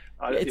 Like,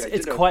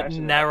 it's quite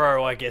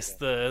narrow, I guess,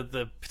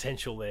 the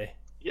potential there.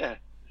 Yeah,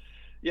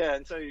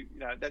 and so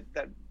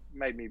that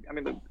made me. I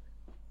mean,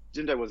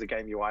 Jindo was a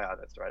game UI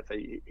artist, right? So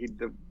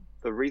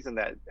the reason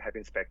that Happy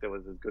Inspector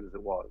was as good as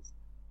it was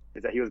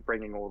is that he was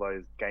bringing all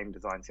those game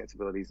design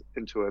sensibilities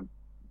into a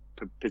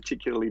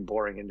particularly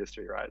boring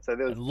industry, right? So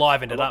there was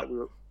livened it up.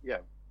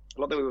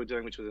 a lot that we were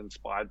doing, which was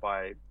inspired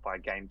by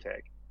game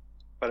tech,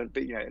 but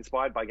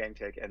inspired by game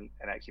tech and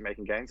actually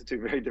making games are two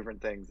very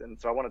different things. And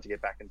so I wanted to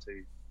get back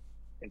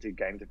into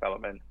game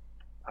development,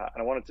 and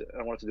I wanted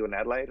to do it in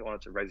Adelaide. I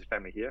wanted to raise a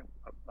family here.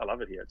 I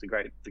love it here. It's a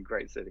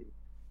great city,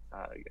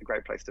 a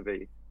great place to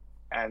be,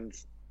 and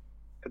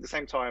at the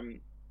same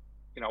time,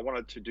 I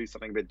wanted to do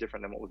something a bit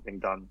different than what was being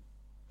done.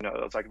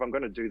 It's like, if I'm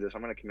going to do this,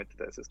 I'm going to commit to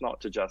this. It's not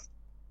to just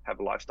have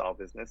a lifestyle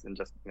business and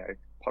just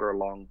potter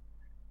along,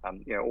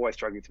 always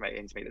struggling to make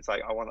ends meet. It's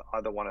like I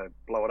either want to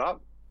blow it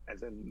up,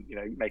 as in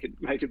make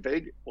it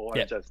big, or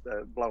just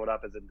blow it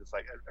up as in just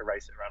like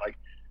erase it, right? Like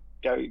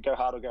go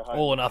hard or go home.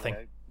 All or nothing.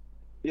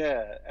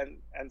 Yeah,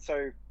 and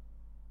so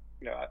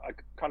I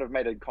kind of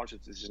made a conscious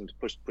decision to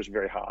push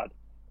very hard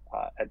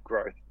at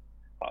growth.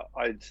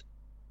 As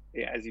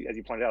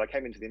you pointed out, I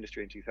came into the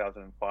industry in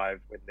 2005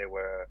 when there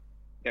were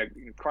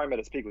Chrome at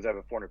its peak was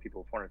over 400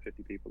 people,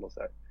 450 people or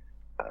so.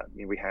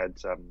 We had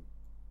so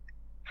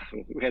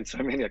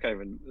many, I can't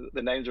even,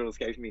 the names are all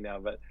escaping me now,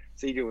 but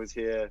Sega was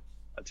here,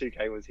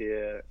 2K was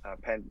here,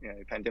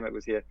 Pandemic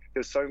was here. There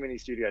were so many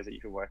studios that you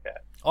could work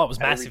at. Oh, it was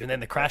massive, and then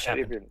the crash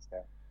happened.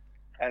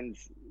 And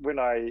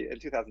in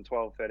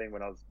 2012, 13,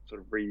 when I was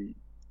sort of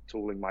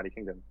retooling Mighty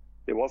Kingdom,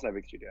 there was no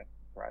big studio,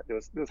 right? There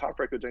was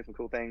Heartbreaker doing some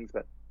cool things,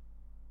 but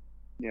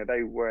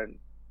they weren't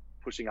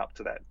pushing up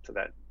to that.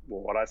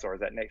 Well, what I saw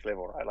is that next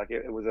level, right? Like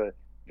it was a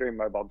very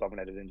mobile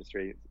dominated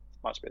industry.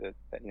 It's much better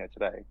than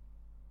today.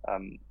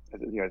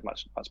 It's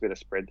much better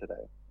spread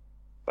today.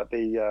 But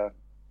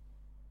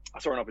I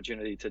saw an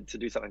opportunity to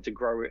do something, to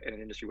grow in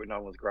an industry where no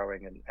one was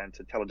growing, and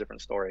to tell a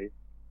different story,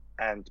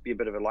 and be a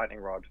bit of a lightning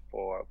rod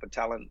for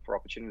talent, for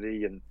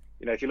opportunity. And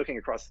if you're looking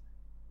across,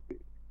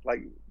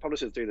 like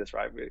publishers do this,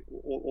 right?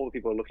 All the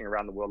people are looking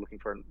around the world, looking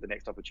for the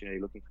next opportunity,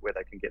 looking for where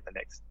they can get the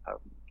next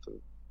sort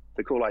of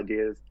the cool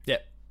ideas. Yeah.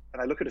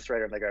 And I look at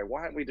Australia and they go,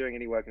 why aren't we doing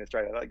any work in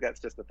Australia? Like, that's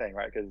just the thing,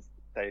 right? Because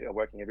they are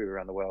working everywhere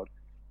around the world.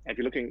 And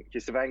if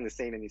you're surveying the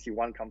scene and you see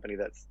one company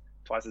that's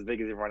twice as big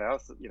as everyone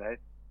else, you'd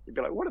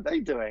be like, what are they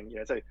doing?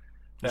 So you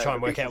try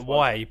and work out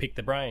why you pick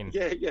the brain.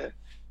 Yeah.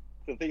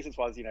 So the thesis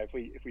was, if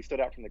we stood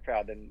out from the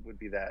crowd, then would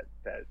be that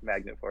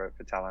magnet for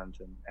talent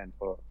and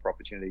for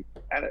opportunity.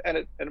 And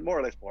it more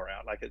or less bore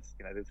out. Like, it's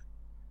there's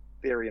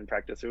theory and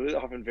practice. It was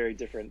often very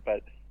different,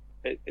 but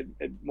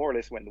it more or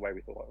less went the way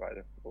we thought, right?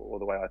 Or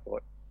the way I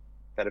thought.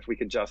 That if we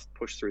could just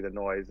push through the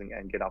noise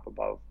and get up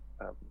above,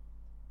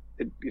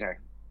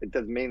 it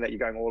does mean that you're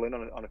going all in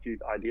on a few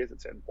ideas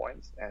at certain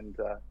points. And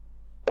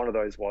one of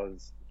those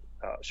was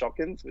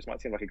Shopkins, which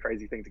might seem like a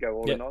crazy thing to go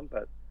all in on,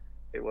 but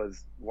it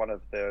was one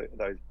of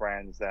those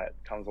brands that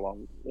comes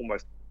along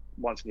almost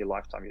once in your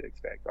lifetime, you'd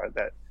expect, right?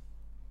 That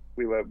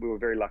we were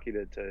very lucky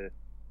to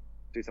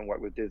do some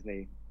work with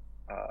Disney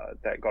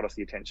that got us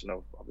the attention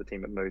of the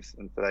team at Moose,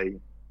 and so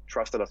they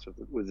trusted us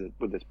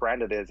with this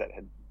brand of theirs that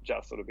had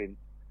just sort of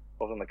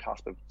was on the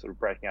cusp of sort of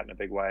breaking out in a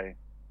big way.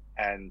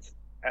 And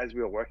as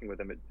we were working with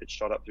them, it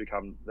shot up to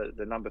become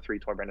the number 3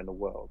 toy brand in the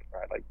world,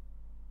 right? Like,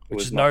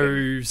 which is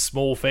no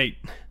small feat.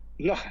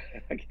 No,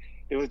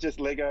 it was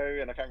just Lego,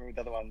 and I can't remember the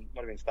other one,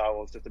 might have been Star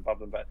Wars, just above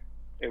them, but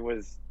it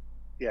was,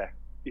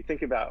 you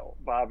think about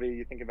Barbie,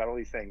 you think about all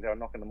these things, they were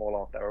knocking them all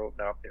off, they're up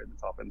there at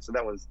the top. And so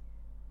that was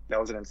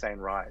an insane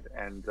ride.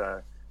 And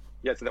so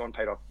that one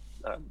paid off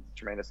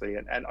tremendously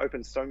and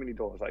opened so many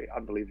doors, like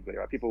unbelievably,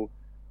 right? People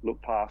look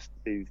past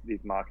these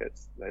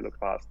markets. They look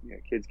past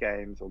kids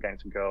games or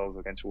games for girls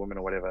or games for women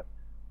or whatever,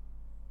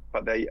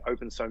 but they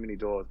open so many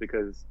doors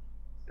because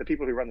the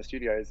people who run the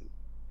studios,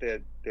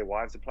 their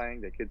wives are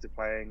playing, their kids are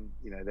playing,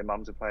 their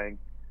mums are playing.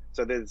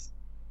 So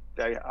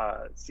they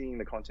are seeing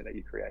the content that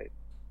you create.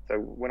 So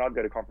when I'd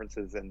go to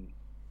conferences and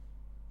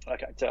so I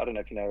don't know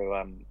if you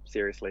know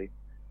Seriously,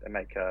 they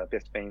make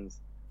Best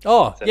Fiends.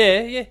 Oh, so,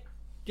 yeah,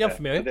 I'm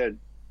familiar. So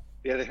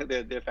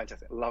they're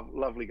fantastic,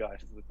 lovely guys.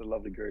 It's a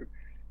lovely group.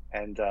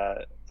 And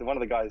so one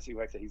of the guys who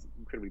works there, he's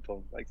incredibly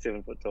tall, like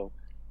 7 foot tall.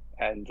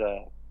 And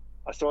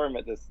I saw him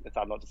at this. It's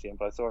hard not to see him,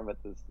 but I saw him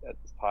at this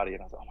party,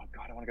 and I was like, oh my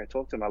god, I want to go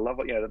talk to him. I love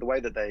the way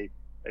that they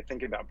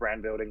think about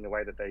brand building, the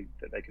way that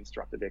they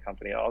constructed their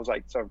company. I was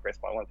like so impressed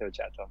by it. I wanted to have a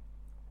chat to him,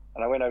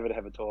 and I went over to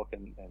have a talk,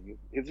 and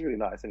he was really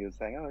nice, and he was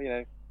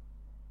saying,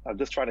 I'm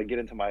just trying to get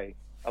into my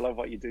I love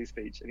what you do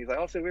speech. And he's like,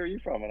 oh, so where are you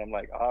from? And I'm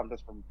like, oh, I'm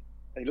just from.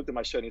 And he looked at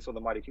my shirt and he saw the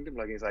Mighty Kingdom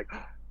logo. And he's like,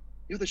 oh,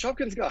 you're the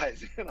Shopkins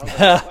guys. And I was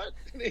like, what?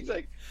 And he's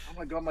like, oh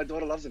my god, my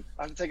daughter loves him.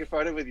 I have to take a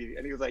photo with you.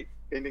 And he was like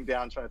bending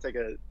down trying to take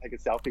a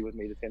selfie with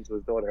me to send to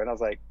his daughter. And I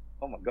was like,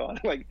 oh my god,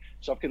 like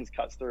Shopkins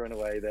cuts through in a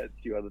way that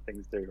few other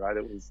things do, right?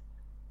 It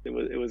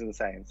was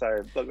insane.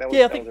 So look, that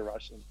was a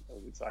rush, and that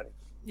was exciting.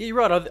 Yeah, you're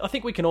right. I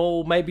think we can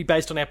all, maybe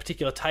based on our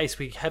particular taste,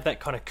 we have that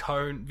kind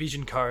of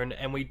vision cone,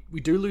 and we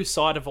do lose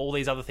sight of all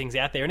these other things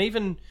out there. And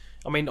even,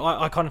 I mean,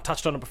 I kind of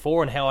touched on it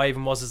before and how I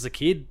even was as a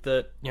kid,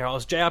 that, you know, I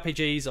was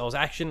JRPGs, I was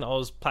action, I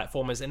was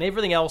platformers, and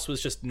everything else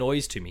was just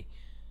noise to me.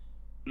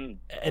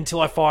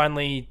 Until I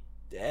finally,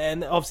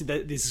 and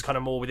obviously this is kind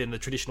of more within the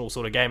traditional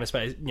sort of gamer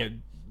space, you know,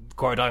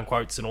 quote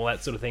unquotes and all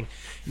that sort of thing,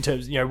 in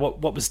terms, you know,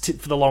 what was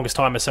for the longest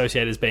time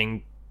associated as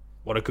being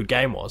what a good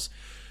game was,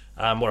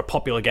 what a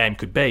popular game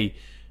could be.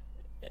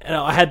 And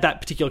I had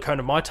that particular cone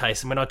of my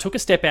taste, and when I took a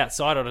step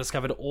outside, I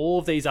discovered all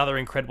of these other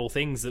incredible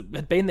things that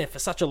had been there for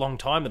such a long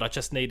time that I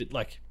just needed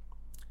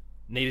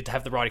to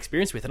have the right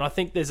experience with. And I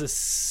think there's a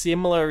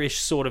similar-ish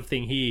sort of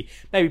thing here,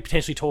 maybe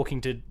potentially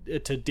talking to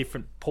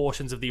different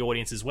portions of the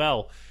audience as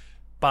well,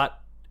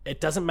 but it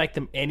doesn't make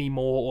them any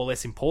more or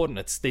less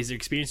important. These are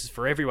experiences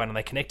for everyone, and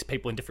they connect to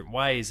people in different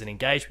ways and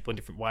engage people in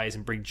different ways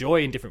and bring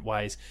joy in different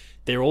ways.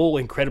 They're all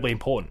incredibly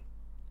important.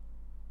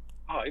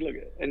 Oh, look,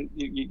 and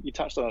you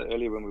touched on it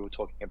earlier when we were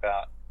talking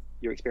about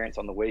your experience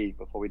on the Wii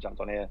before we jumped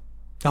on air.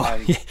 Oh,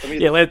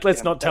 yeah.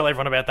 Let's not tell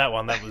everyone about that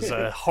one. That was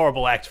a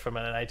horrible act from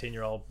an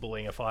 18-year-old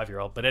bullying a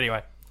 5-year-old. But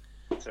anyway,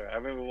 sorry, I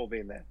remember all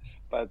being there.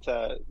 But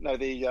no,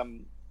 the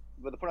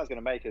point I was going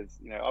to make is,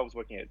 you know, I was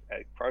working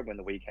at Chrome when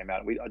the Wii came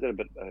out. I did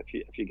a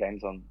few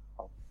games on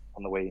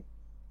the Wii.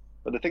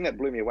 But the thing that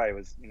blew me away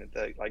was, you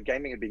know,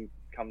 gaming had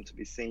come to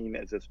be seen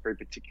as this very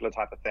particular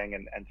type of thing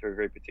and through a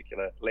very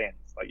particular lens,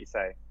 like you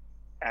say.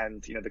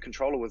 And, you know, the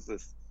controller was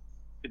this,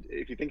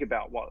 if you think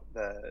about what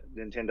the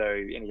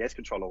Nintendo NES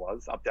controller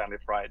was, up, down,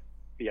 left, right,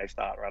 BA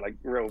start, right? Like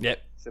real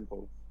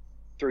simple.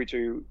 Through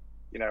to,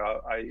 you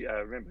know, I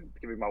remember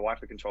giving my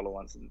wife a controller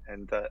once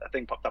and a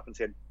thing popped up and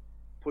said,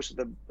 push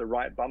the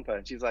right bumper.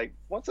 And she's like,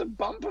 what's a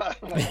bumper?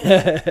 Like,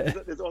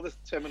 there's all this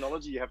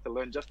terminology you have to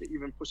learn just to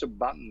even push a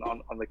button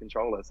on the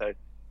controller. So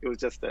it was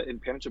just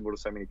impenetrable to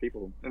so many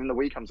people. And then the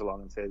Wii comes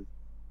along and says, do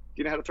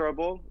you know how to throw a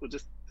ball? Well,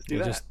 just do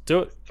that. Just do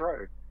it. Just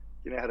throw.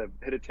 You know how to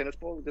hit a tennis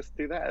ball? Just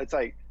do that. It's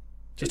like,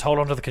 just hold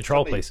on to the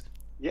control, please.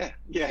 Yeah.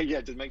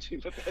 Just make sure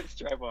you put that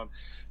strap on.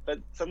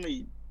 But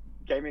suddenly,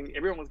 gaming,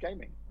 everyone was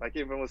gaming. Like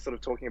everyone was sort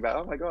of talking about,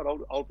 oh my god,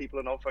 old people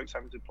and old folks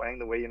having to playing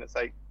the Wii, and it's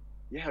like,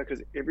 yeah,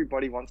 because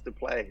everybody wants to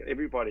play.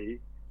 Everybody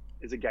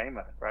is a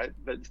gamer, right?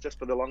 But it's just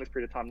for the longest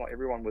period of time, not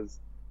everyone was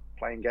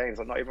playing games.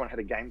 Like not everyone had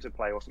a game to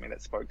play or something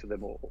that spoke to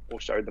them or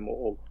showed them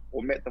or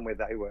met them where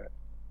they were.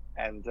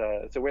 And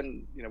so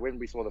when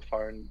we saw the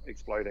phone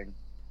exploding,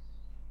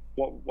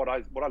 what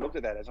I looked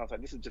at that as, I was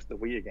like, this is just the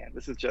Wii again.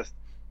 This is just,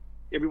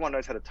 everyone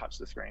knows how to touch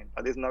the screen.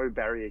 Like, there's no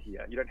barrier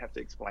here. You don't have to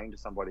explain to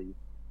somebody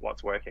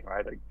what's working,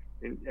 right? Like,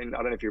 and I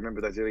don't know if you remember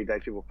those early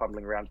days, people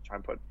fumbling around to try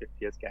and put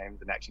FPS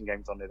games and action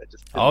games on there that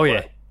just didn't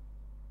work.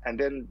 And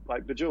then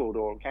like Bejeweled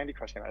or Candy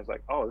Crush came out, I was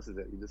like, oh, this is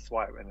it. You just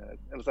swipe, and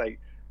it was like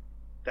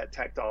that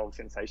tactile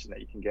sensation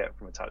that you can get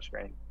from a touch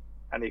screen,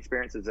 and the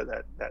experiences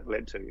that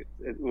led to.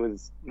 It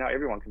was, now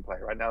everyone can play.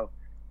 Right now,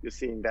 you're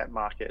seeing that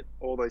market.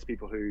 All those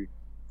people who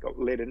got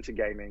led into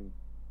gaming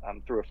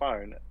through a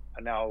phone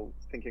are now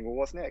thinking, well,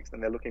 what's next?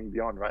 And they're looking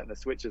beyond, right? And the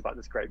Switch is like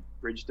this great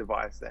bridge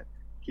device that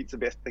keeps the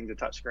best things a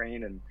touch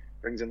screen and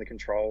brings in the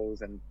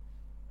controls. And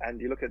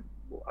you look at,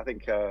 I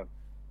think, I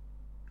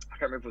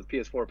can't remember if it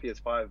was PS4 or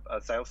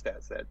PS5 sales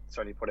stats that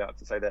Sony put out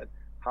to say that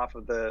half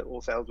of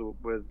all sales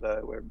were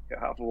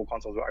half of all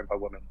consoles were owned by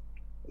women,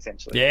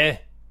 essentially. Yeah.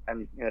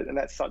 And you know, and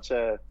that's such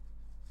a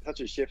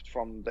shift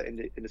from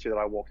the industry that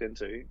I walked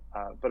into.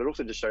 But it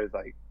also just shows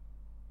like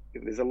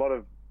there's a lot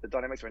of, the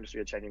dynamics of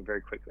industry are changing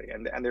very quickly,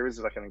 and there is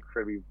like an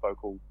incredibly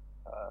vocal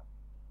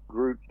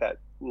group that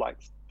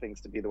likes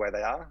things to be the way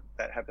they are.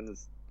 That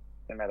happens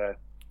no matter.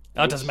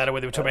 It doesn't matter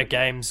whether we're talking about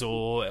games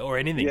or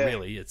anything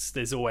really.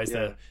 There's always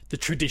the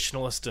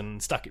traditionalist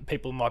and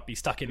people might be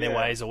stuck in their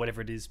ways or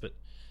whatever it is. But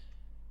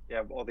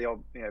or the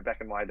old,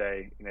 back in my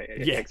day,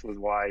 X was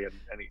Y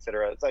and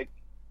etc. It's like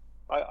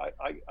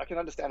I can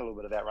understand a little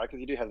bit of that, right? Because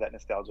you do have that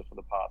nostalgia for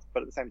the past,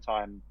 but at the same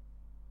time,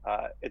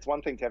 it's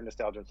one thing to have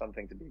nostalgia and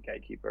something to be a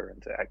gatekeeper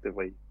and to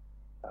actively,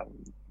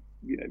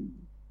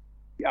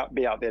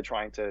 be out there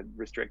trying to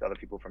restrict other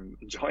people from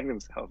enjoying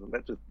themselves, and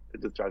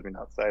it just drives me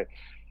nuts. So,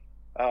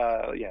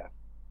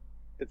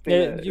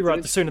 you're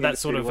right. The sooner that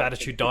sort of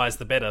attitude dies,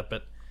 the better.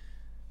 But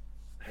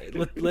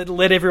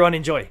let everyone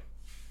enjoy.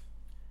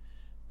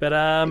 But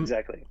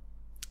exactly.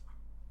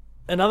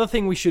 Another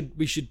thing we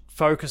should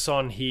focus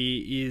on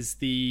here is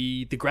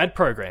the grad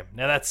program.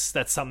 Now that's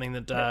something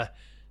that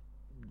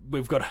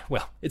we've got.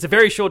 Well, it's a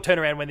very short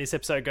turnaround when this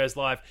episode goes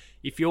live.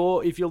 If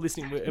you're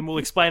listening, and we'll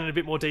explain in a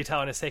bit more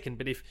detail in a second.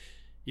 But if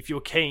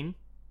you're keen,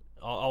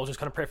 I'll just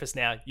kind of preface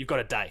now, you've got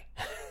a day.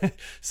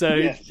 So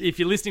if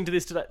you're listening to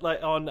this today,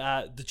 like on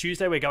the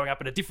Tuesday, we're going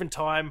up at a different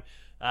time,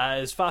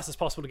 as fast as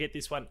possible to get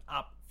this one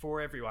up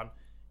for everyone.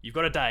 You've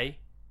got a day.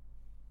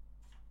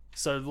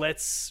 So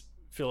let's,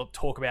 Philip,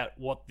 talk about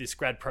what this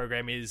grad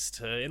program is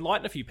to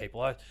enlighten a few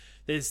people.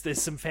 There's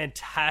some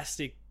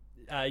fantastic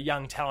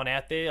young talent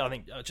out there. I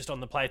think just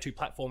on the Player 2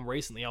 platform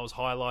recently, I was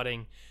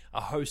highlighting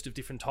a host of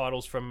different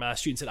titles from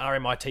students at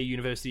RMIT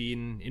University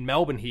in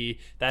Melbourne here.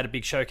 They had a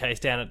big showcase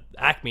down at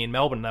ACME in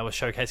Melbourne. They were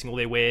showcasing all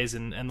their wares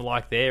and the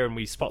like there, and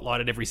we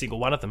spotlighted every single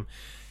one of them.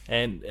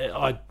 And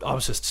I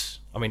was just,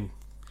 I mean,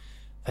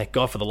 thank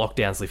God for the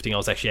lockdowns lifting. I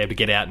was actually able to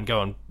get out and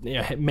go and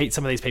meet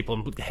some of these people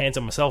and put hands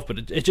on myself.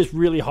 But it just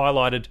really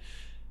highlighted,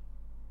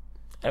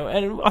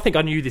 and I think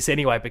I knew this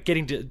anyway, but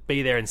getting to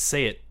be there and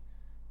see it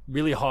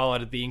really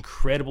highlighted the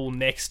incredible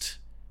next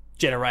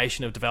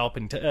generation of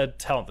developing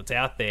talent that's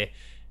out there.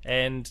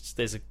 And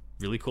there's a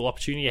really cool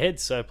opportunity ahead.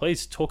 So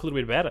please talk a little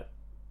bit about it.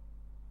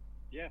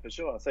 Yeah, for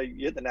sure. So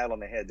you hit the nail on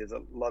the head. There's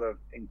a lot of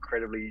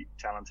incredibly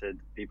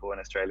talented people in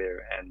Australia,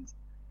 and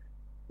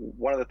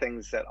one of the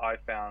things that I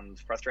found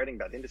frustrating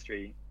about the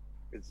industry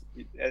is,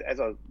 as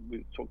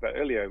we talked about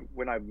earlier,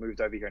 when I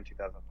moved over here in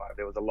 2005,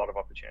 there was a lot of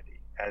opportunity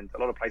and a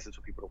lot of places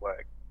for people to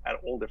work at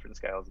all different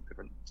scales,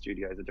 different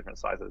studios of different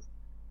sizes.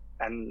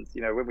 And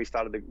when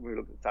we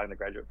looked at starting the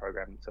graduate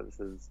program, so this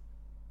is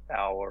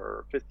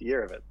our 5th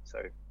year of it.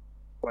 So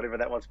whatever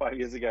that was 5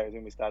 years ago is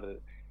when we started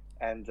it.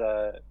 And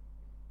I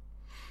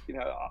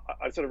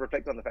sort of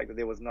reflect on the fact that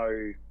there was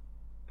no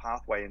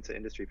pathway into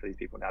industry for these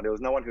people now. There was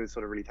no one who was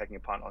sort of really taking a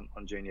punt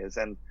on juniors.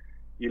 And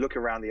you look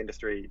around the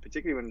industry,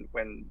 particularly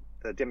when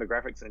the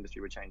demographics in the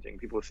industry were changing,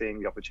 people were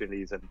seeing the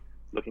opportunities and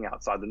looking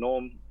outside the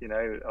norm, in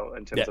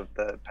terms of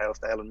the pale,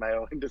 stale and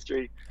male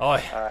industry. I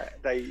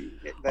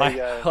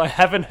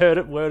haven't heard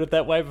it worded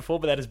that way before,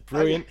 but that is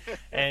brilliant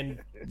and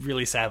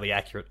really sadly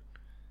accurate.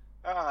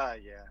 Yeah.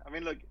 I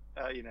mean, look,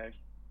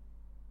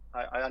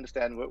 I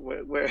understand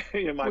where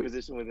my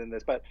position within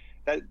this, but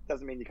that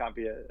doesn't mean you can't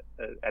be an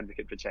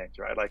advocate for change,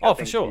 right? Like, I think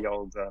for sure. The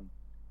old,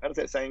 how does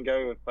that saying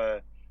go?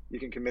 If you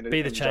can commit an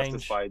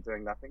injustice by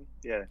doing nothing,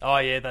 yeah. Oh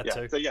yeah, that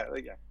too. So yeah.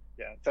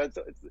 So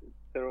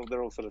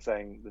they're all sort of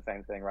saying the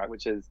same thing, right?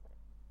 Which is,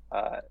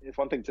 it's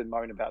one thing to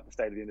moan about the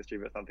state of the industry,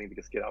 but it's something to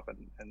just get up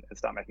and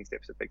start making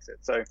steps to fix it.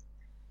 So,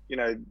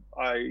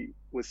 I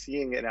was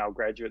seeing in our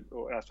graduate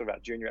or sort of our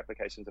junior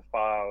applications a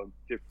far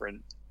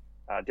different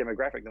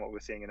demographic than what we're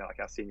seeing in like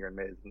our senior and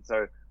mids. And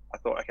so I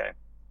thought, okay,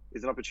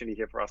 there's an opportunity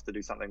here for us to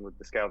do something with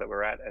the scale that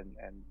we're at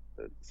and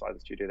the size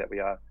of studio that we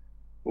are,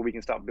 where we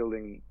can start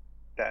building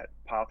that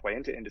pathway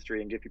into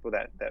industry and give people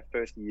that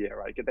first year,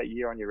 right? Get that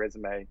year on your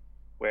resume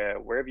where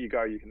wherever you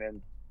go, you can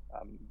then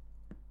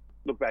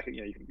look back at,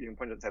 you can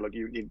point and say, look,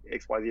 you need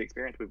XYZ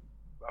experience.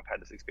 I've had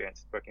this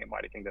experience working at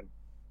Mighty Kingdom.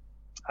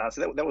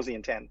 So that was the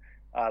intent.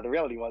 The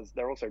reality was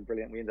they're also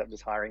brilliant. We ended up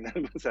just hiring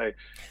them. So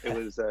it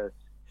was,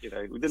 we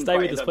didn't Stay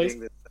with us,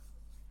 please.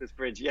 This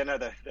bridge. Yeah, no,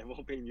 they've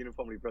all been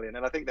uniformly brilliant.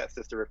 And I think that's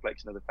just a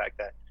reflection of the fact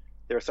that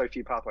there are so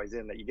few pathways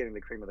in that you're getting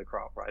the cream of the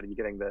crop, right? And you're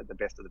getting the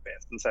best of the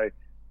best. And so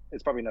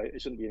it's probably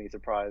it shouldn't be any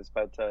surprise,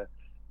 but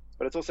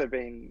it's also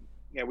been,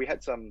 we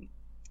had some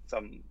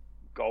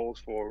goals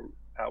for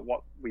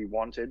what we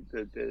wanted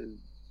the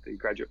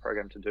graduate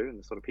program to do and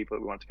the sort of people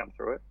that we wanted to come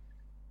through it.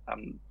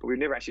 But we've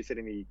never actually set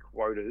any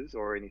quotas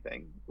or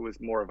anything. It was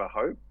more of a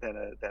hope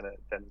than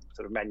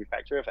sort of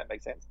manufacture, if that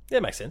makes sense. Yeah,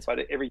 it makes sense. But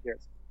every year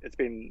it's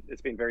been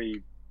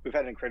very, we've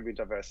had an incredibly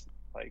diverse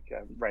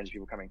range of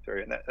people coming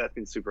through, and that's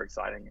been super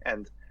exciting.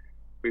 And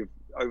we've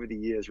over the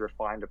years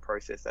refined a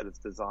process that is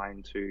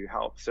designed to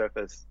help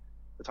surface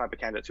the type of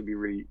candidates who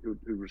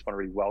respond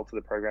really well to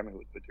the program and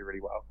who do really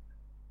well.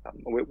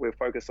 We're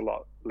focused a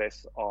lot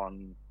less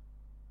on,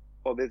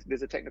 well,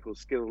 there's a technical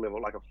skill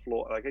level, like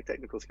a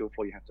technical skill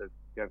floor you have to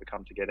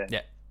overcome to get in.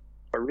 Yeah.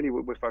 But really,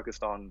 we're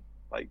focused on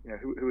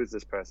who is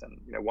this person?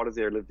 What is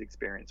their lived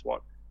experience?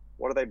 What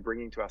are they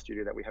bringing to our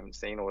studio that we haven't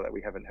seen or that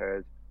we haven't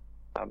heard?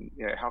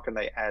 How can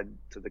they add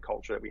to the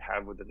culture that we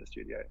have within the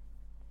studio?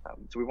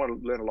 So we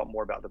want to learn a lot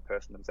more about the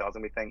person themselves,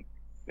 and we think,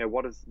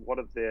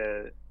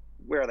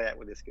 where are they at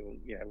with their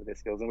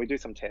skills? And we do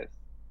some tests,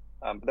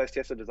 but those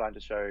tests are designed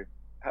to show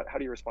how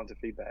do you respond to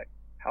feedback?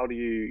 How do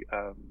you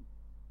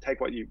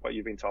take what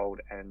you've been told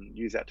and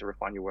use that to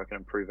refine your work and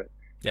improve it?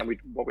 Yep. And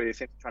what we're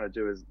essentially trying to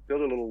do is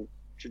build a little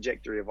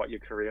trajectory of what your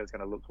career is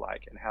going to look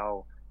like and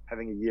how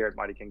having a year at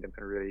Mighty Kingdom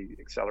can really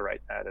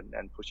accelerate that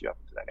and push you up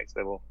into that next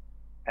level.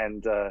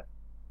 And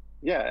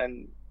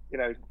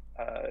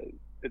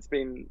it's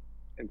been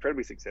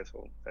incredibly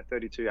successful. So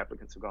 32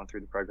 applicants have gone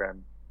through the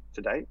program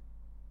to date.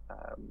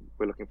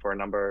 We're looking for a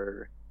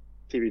number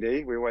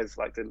TBD. We always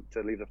like to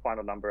leave the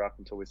final number up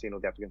until we've seen all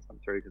the applicants come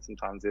through, because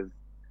sometimes there's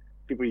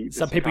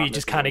some people you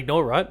just can't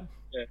ignore, right?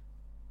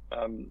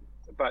 Yeah.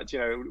 But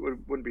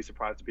wouldn't be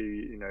surprised to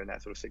be in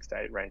that sort of 6 to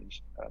 8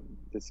 range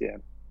this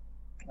year.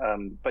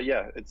 But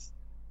yeah, it's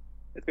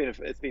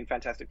been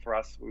fantastic for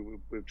us.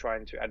 We're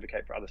trying to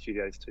advocate for other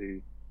studios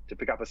to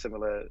pick up a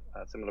similar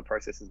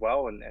process as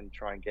well, and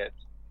try and get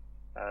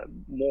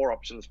more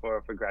options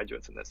for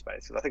graduates in this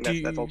space. Because I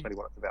think that's ultimately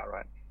what it's about,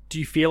 right? Do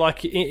you feel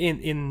like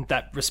in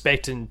that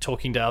respect, and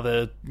talking to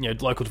other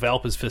local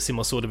developers for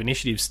similar sort of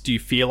initiatives, do you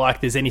feel like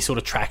there's any sort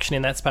of traction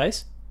in that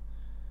space?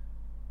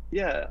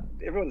 Yeah,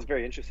 everyone's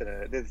very interested in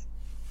it. There's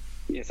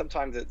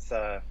sometimes it's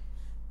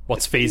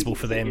what's feasible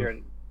for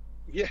them.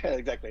 Yeah,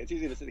 exactly. It's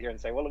easy to sit here and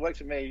say, well, it works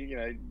for me,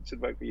 it should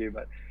work for you,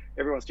 but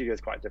everyone's studio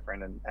is quite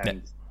different,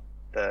 and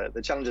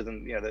the challenges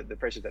and the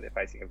pressures that they're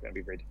facing are going to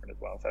be very different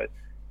as well. So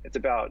it's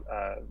about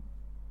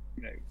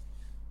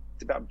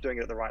it's about doing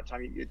it at the right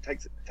time. It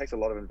takes a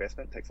lot of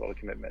investment, it takes a lot of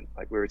commitment.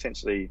 Like, we're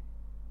essentially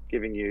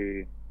giving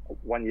you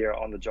 1 year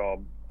on the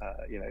job,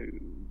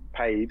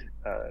 paid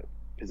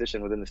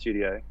position within the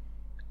studio,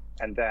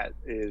 and that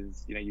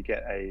is, you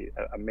get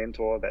a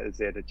mentor that is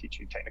there to teach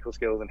you technical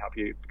skills and help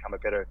you become a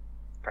better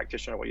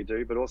practitioner at what you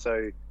do, but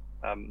also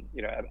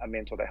a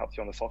mentor that helps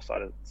you on the soft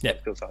side of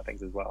skill side of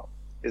things as well.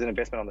 There's an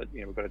investment on the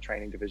we've got a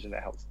training division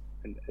that helps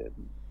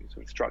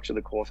sort of structure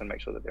the course and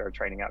make sure that there are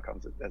training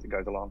outcomes as it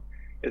goes along.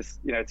 It's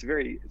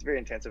very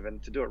intensive,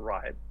 and to do it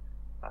right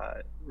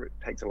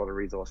takes a lot of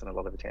resource and a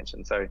lot of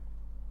attention. So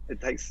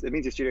it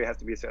means your studio has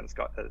to be a certain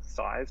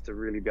size to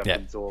really be able to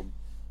absorb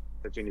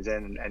the juniors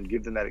in and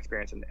give them that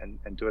experience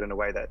and do it in a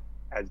way that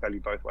adds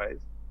value both ways.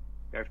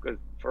 Because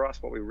for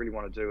us, what we really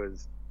want to do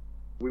is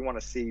we want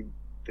to see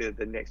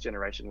the next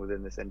generation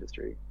within this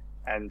industry.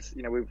 And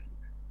we've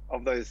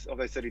of those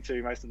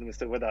 32, most of them are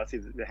still with us.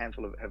 The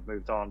handful have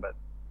moved on, but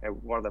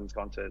one of them's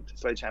gone to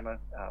Sledgehammer.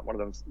 One of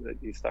them's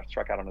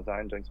struck out on his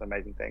own, doing some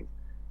amazing things.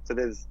 So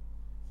there's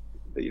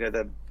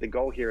the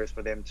goal here is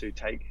for them to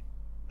take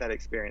that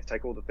experience,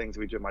 take all the things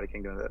we do at Mighty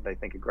Kingdom that they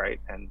think are great,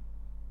 and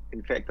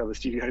infect other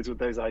studios with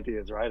those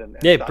ideas, right? And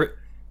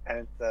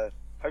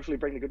hopefully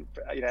bring the good,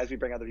 as we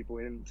bring other people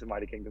into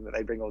Mighty Kingdom, that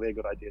they bring all their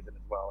good ideas in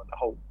as well, and the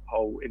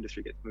whole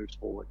industry gets moved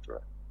forward through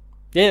it.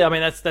 Yeah, I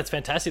mean that's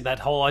fantastic. That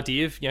whole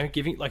idea of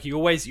giving, like you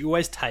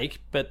always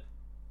take, but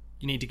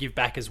you need to give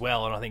back as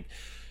well. And I think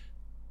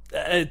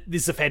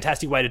this is a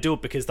fantastic way to do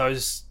it, because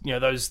those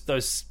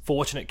those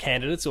fortunate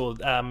candidates or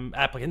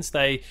applicants,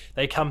 they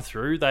come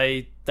through,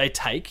 they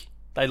take,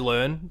 they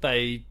learn,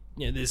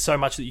 there's so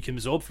much that you can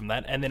absorb from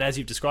that. And then, as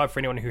you've described, for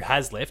anyone who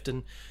has left,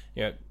 and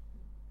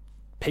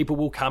people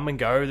will come and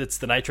go. That's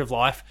the nature of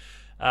life.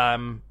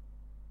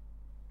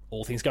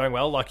 All things going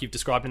well, like you've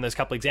described in those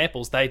couple of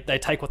examples, they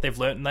take what they've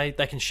learnt and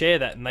they can share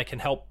that, and they can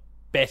help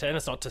better. And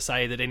it's not to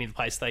say that any of the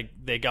place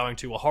they're going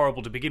to are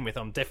horrible to begin with.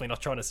 I'm definitely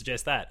not trying to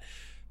suggest that.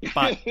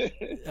 But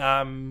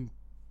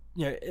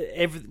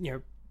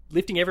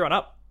lifting everyone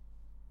up,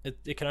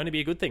 it can only be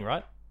a good thing,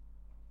 right?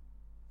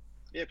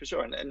 Yeah, for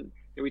sure. And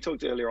we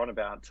talked earlier on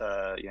about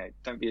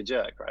don't be a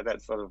jerk, right?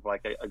 That's sort of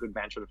like a good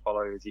mantra to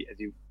follow as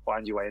you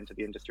find your way into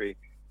the industry.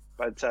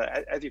 But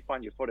as you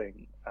find your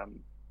footing,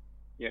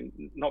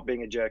 not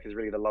being a jerk is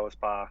really the lowest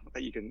bar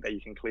that you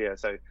can clear.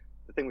 So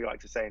the thing we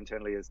like to say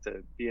internally is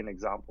to be an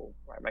example,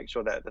 right? Make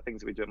sure that the things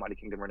that we do at Mighty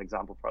Kingdom are an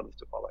example for others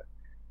to follow.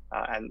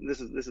 And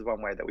this is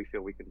one way that we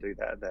feel we can do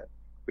that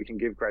we can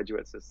give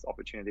graduates this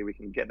opportunity, we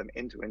can get them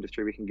into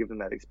industry, we can give them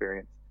that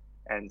experience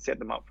and set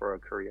them up for a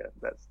career.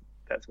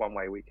 That's one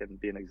way we can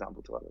be an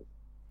example to others.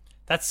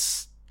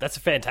 That's a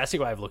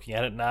fantastic way of looking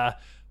at it, and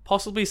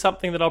possibly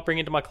something that I'll bring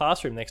into my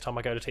classroom next time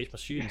I go to teach my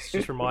students.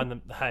 Just remind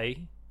them,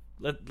 hey,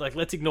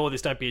 let's ignore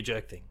this "don't be a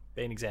jerk" thing.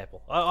 Be an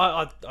example.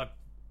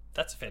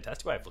 That's a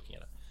fantastic way of looking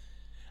at it.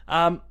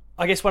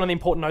 I guess one of the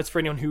important notes for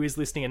anyone who is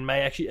listening and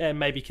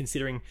may be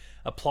considering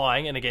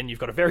applying, and again, you've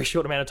got a very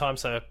short amount of time,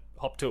 so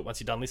hop to it once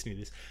you're done listening to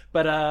this.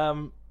 But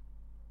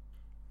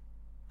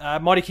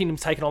Mighty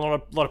Kingdom's taken on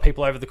a lot of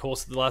people over the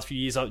course of the last few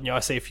years. I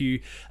see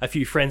a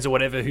few friends or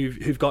whatever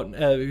who've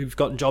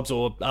gotten jobs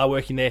or are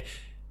working there.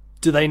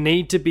 Do they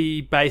need to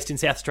be based in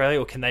South Australia,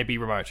 or can they be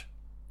remote?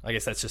 I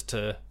guess that's just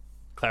to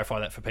clarify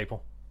that for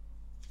people.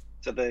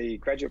 So the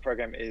graduate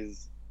program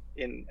is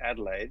in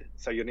Adelaide,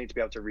 so you'll need to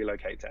be able to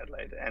relocate to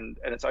Adelaide, and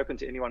it's open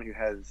to anyone who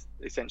has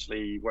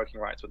essentially working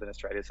rights within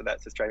Australia. So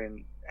that's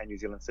Australian and New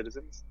Zealand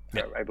citizens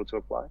who are able to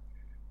apply.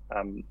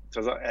 And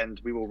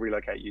we will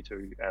relocate you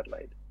to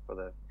Adelaide for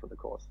the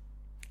course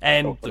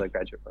and for the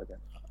graduate program.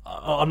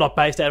 I'm not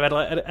based out of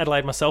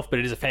Adelaide myself, but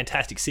it is a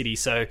fantastic city.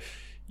 So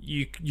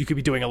you could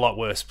be doing a lot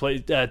worse.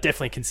 Please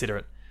definitely consider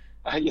it.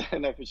 Yeah,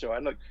 no, for sure.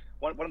 And look,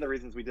 one of the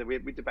reasons we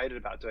debated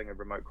about doing a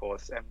remote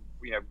course, and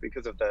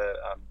because of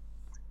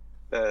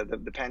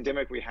the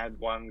pandemic, we had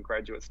one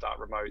graduate start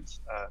remote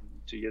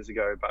 2 years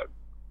ago, but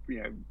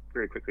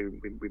very quickly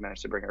we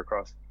managed to bring her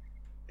across.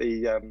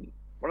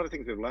 One of the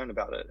things we've learned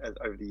about it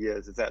over the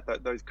years is that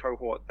those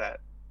cohort that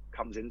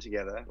comes in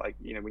together, like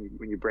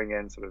when you bring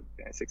in sort of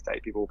 6 to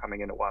 8 people coming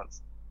in at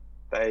once,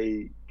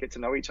 they get to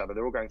know each other.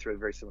 They're all going through a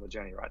very similar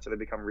journey, right? So they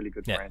become really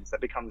good friends.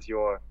 That becomes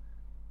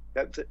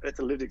that's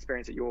a lived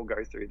experience that you all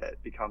go through.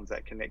 That becomes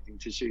that connecting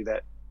tissue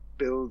that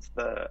builds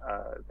that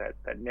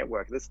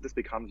network. This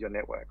becomes your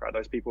network, right?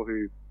 Those people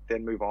who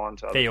then move on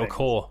to other they're your things.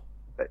 core.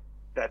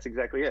 That's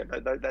exactly it.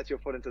 That's your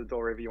foot into the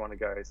door wherever you want to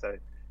go. So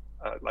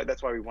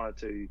that's why we wanted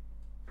to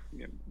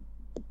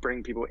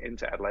bring people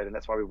into Adelaide, and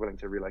that's why we're willing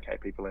to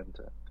relocate people in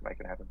to make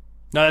it happen.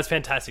 No, that's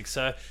fantastic.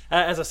 So,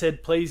 as I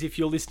said, please, if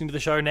you're listening to the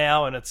show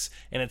now and it's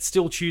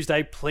still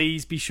Tuesday,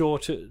 please be sure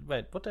to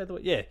wait. What day?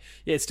 Yeah,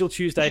 it's still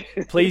Tuesday.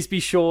 Please be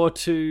sure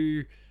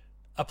to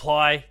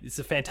apply. It's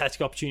a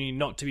fantastic opportunity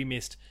not to be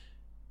missed.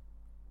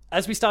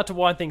 As we start to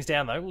wind things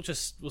down, though,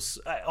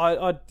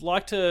 I'd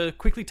like to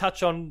quickly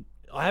touch on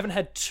I haven't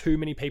had too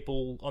many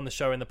people on the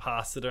show in the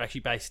past that are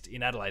actually based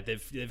in Adelaide.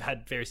 They've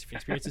had various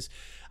different experiences.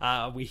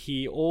 We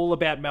hear all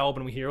about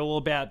Melbourne. We hear all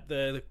about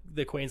the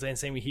Queensland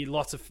scene. We hear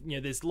lots of,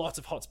 there's lots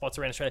of hot spots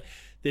around Australia.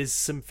 There's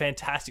some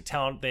fantastic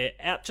talent there,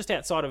 just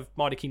outside of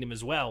Mighty Kingdom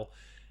as well.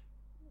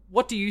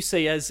 What do you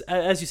see as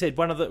you said,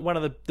 one of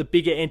the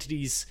bigger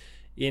entities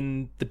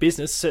in the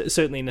business,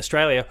 certainly in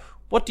Australia?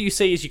 What do you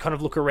see as you kind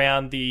of look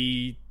around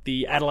the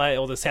Adelaide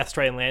or the South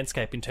Australian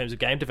landscape in terms of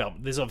game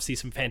development? There's obviously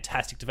some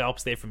fantastic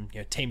developers there from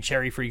Team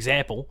Cherry, for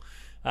example,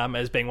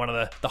 as being one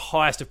of the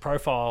highest of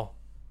profile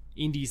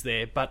indies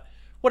there. But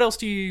what else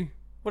do you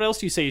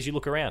see as you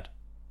look around?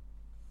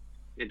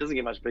 It doesn't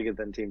get much bigger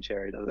than Team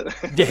Cherry, does it?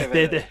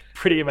 Yeah, they're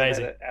pretty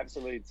amazing. They're an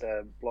absolute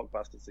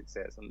blockbuster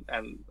success, and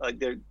like I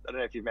don't know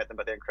if you've met them,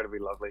 but they're incredibly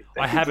lovely.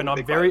 I haven't.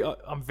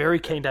 I'm very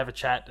keen to have a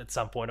chat at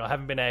some point. I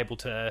haven't been able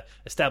to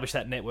establish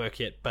that network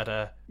yet,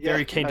 but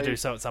very keen to do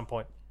so at some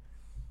point.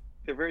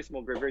 They're a very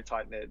small group, very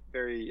tight knit,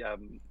 very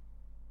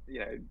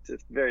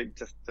just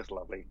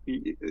lovely.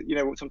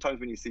 Sometimes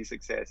when you see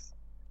success,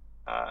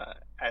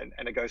 and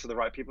it goes to the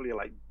right people, you're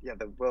like, yeah,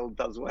 the world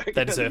does work.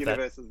 They deserve the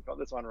universe has got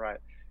this one right.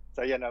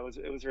 So yeah, no,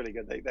 it was really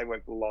good. They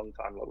worked a long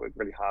time, worked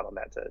really hard on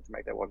that to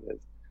make that what it is.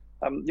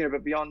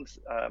 But beyond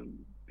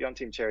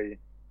Team Cherry,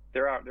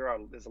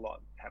 there's a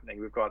lot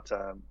happening. We've got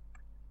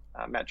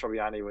Matt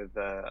Troviani with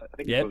I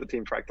think he's with the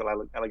Team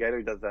Fractal Alligator,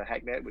 who does the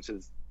Hacknet, which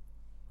is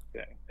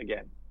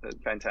again a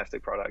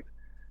fantastic product.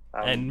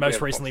 And most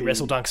recently,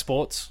 Wrestle Dunk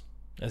Sports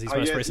as his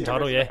most recent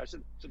title. Yeah, I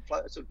should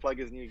plug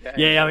his new game.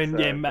 Yeah, I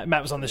mean,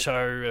 Matt was on the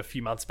show a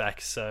few months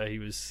back, so he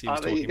was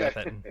talking about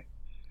that.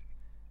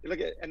 Look,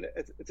 and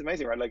it's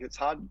amazing, right? Like, it's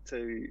hard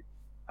to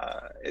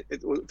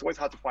it's always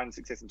hard to find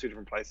success in two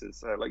different places.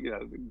 So,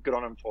 good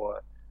on him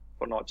for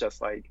not just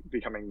like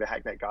becoming the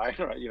Hacknet guy,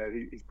 right?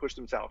 He's pushed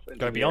himself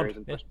into new areas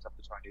and pushed himself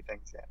to try new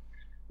things. Yeah,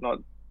 not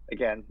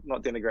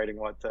denigrating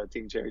what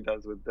Team Cherry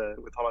does with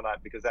Hollow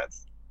Knight, because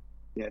that's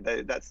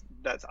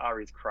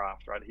Ari's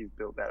craft, right? He's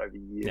built that over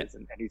years,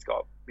 and he's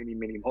got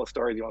many more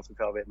stories he wants to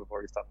tell there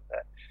before he stops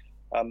that.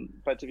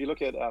 But if you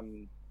look at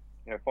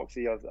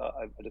Foxy, I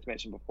just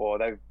mentioned before,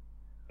 they've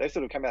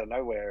sort of come out of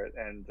nowhere,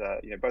 and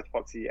both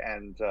Foxy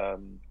and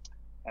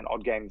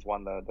Odd Games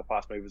won the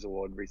Fast Movers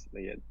Award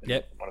recently in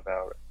one of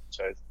our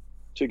shows.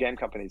 Two game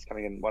companies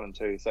coming in 1 and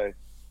 2, so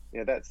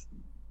that's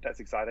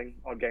exciting.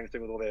 Odd Games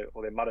doing with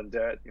all their mud and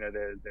dirt,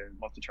 their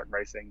monster truck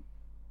racing.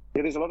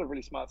 Yeah, there's a lot of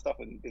really smart stuff,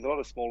 and there's a lot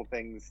of smaller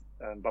things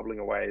bubbling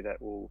away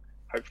that will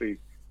hopefully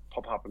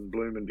pop up and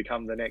bloom and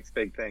become the next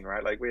big thing,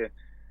 right? Like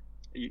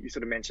you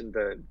sort of mentioned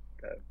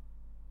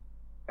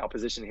our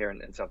position here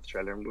in South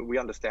Australia, and we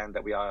understand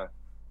that we are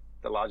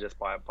the largest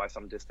by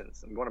some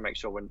distance, and we want to make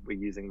sure when we're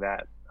using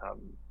that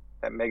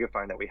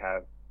megaphone that we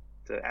have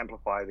to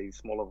amplify these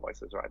smaller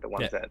voices, right? The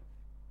ones that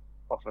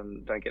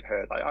often don't get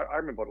heard. I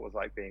remember what it was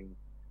like being,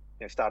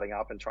 starting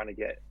up and trying to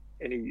get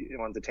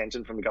anyone's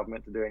attention from the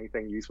government to do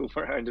anything useful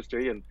for our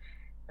industry, and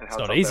how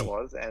tough that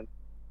was. And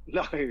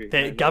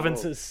they're governed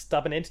as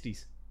stubborn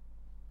entities.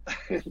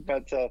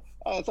 But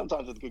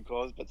sometimes it's a good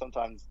cause, but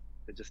sometimes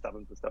they're just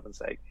stubborn for stubborn's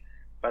sake.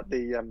 But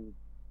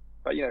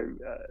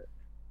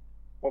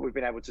what we've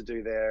been able to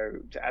do there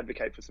to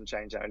advocate for some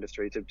change in our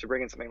industry, to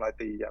bring in something like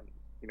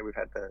we've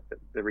had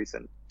the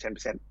recent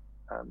 10%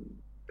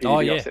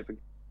 offset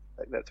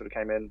that sort of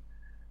came in.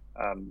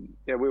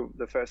 We were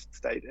the first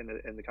state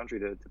in the country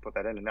to put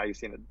that in, and now you've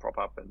seen it prop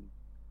up in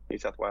New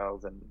South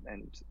Wales and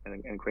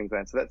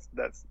Queensland. So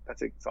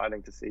that's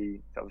exciting to see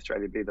South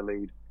Australia be the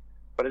lead.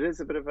 But it is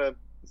a bit of a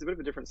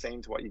different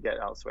scene to what you get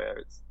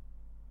elsewhere.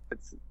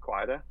 It's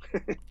quieter.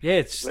 Yeah,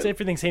 it's just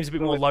everything seems a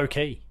bit more low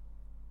key.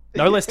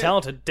 No less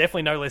talented,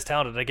 definitely no less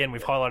talented. Again,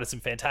 we've highlighted some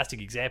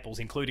fantastic examples,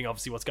 including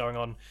obviously what's going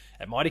on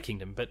at Mighty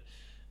Kingdom. But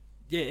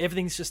yeah,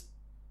 everything's just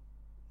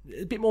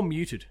a bit more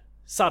muted,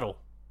 subtle,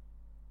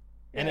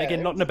 and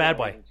again, not in a bad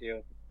way.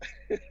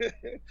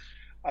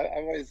 I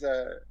always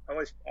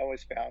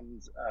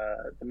found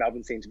the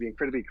Melbourne scene to be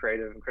incredibly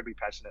creative, incredibly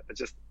passionate, but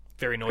just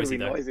very noisy.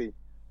 Noisy.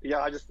 Yeah,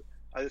 I just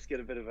get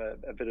a bit of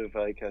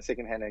like a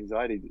secondhand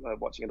anxiety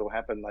watching it all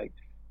happen. Like,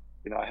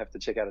 I have to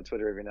check out a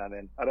Twitter every now and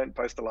then. I don't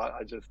post a lot.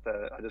 I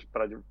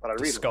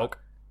read skulk.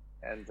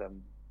 And that's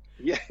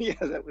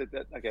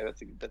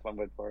one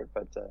word for it.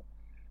 But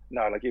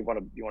no, like you want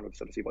to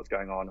sort of see what's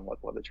going on and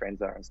what the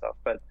trends are and stuff.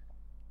 But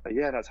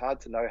yeah, no, it's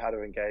hard to know how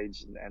to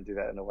engage and do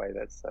that in a way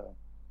that's not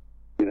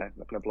going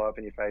to blow up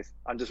in your face.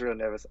 I'm just really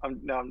nervous.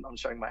 I'm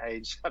showing my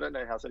age. I don't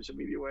know how social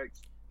media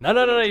works.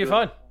 No, you're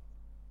fine.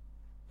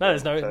 No,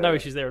 there's no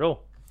issues there at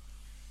all.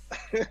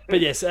 But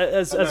yes,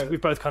 as we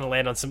both kind of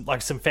land on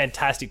some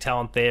fantastic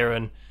talent there,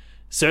 and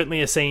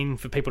certainly a scene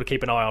for people to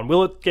keep an eye on.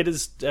 Will it get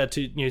us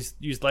to use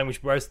the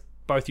language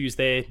both use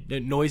there,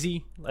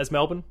 noisy as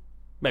Melbourne?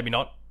 Maybe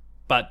not,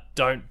 but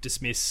don't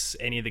dismiss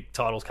any of the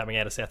titles coming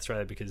out of South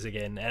Australia, because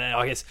again, and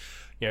I guess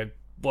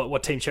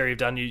what Team Cherry have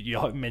done. You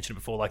mentioned it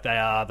before, like they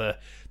are the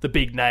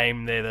big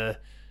name. They're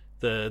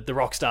the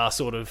rock star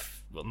sort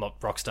of, well, not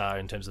rock star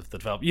in terms of the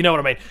development. You know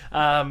what I mean?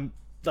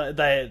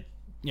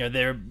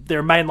 They're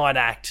a mainline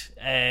act,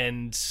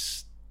 and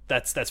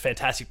that's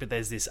fantastic. But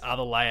there's this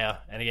other layer,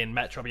 and again,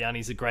 Matt Trobiani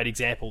is a great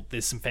example.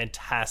 There's some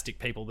fantastic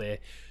people there,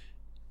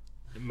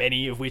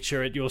 many of which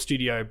are at your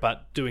studio,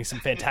 but doing some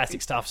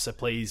fantastic stuff. So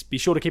please be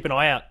sure to keep an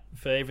eye out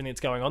for everything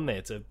that's going on there.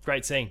 It's a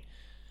great scene.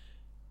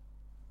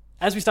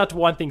 As we start to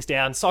wind things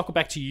down, cycle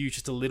back to you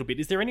just a little bit.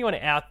 Is there anyone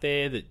out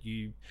there that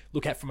you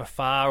look at from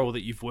afar or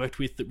that you've worked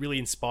with that really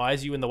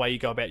inspires you in the way you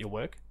go about your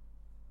work?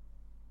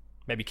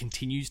 Maybe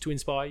continues to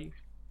inspire you?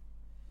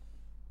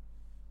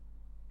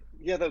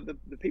 Yeah, the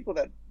people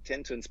that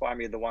tend to inspire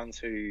me are the ones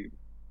who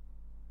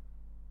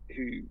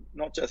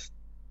not just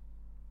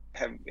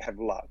have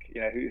luck, who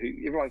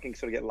everyone can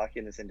sort of get lucky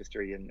in this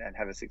industry and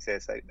have a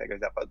success that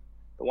goes up. But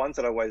the ones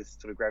that I always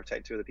sort of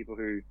gravitate to are the people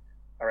who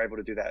are able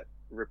to do that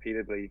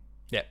repeatedly.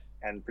 Yeah.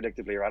 And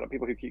predictably, right?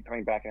 People who keep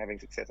coming back and having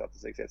success after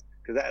success,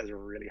 because that is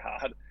really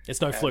hard. It's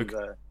no fluke.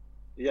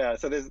 Yeah.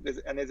 So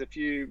there's a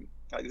few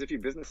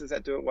businesses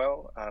that do it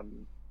well.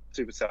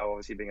 Supercell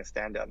obviously being a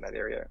standout in that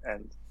area,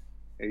 and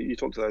you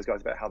talk to those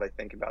guys about how they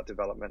think about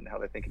development and how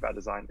they think about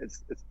design.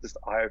 It's just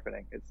eye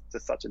opening. It's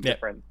just such a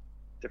different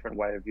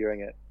way of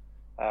viewing it.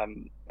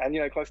 And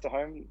close to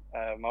home,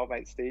 my old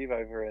mate Steve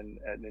over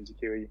at Ninja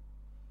Kiwi,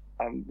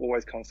 I'm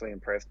always constantly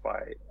impressed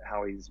by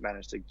how he's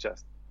managed to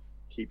just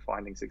keep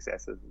finding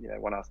successes,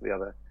 one after the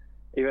other.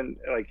 Even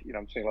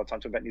I'm spending a lot of time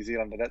talking about New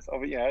Zealand, but that's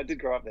I did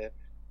grow up there.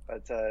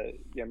 But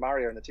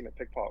Mario and the team at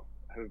Pickpock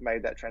have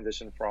made that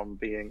transition from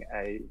being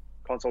a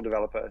console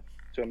developer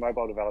to a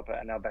mobile developer,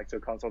 and now back to a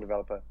console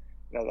developer.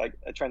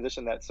 A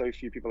transition that so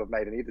few people have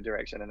made in either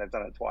direction, and they've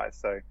done it twice.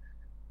 So,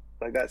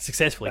 that's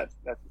successfully.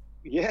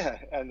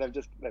 And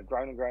they've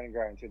grown and grown and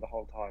grown through the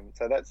whole time.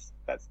 So that's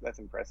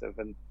impressive,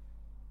 and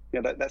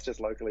that's just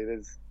locally.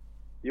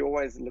 You're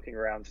always looking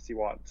around to see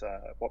what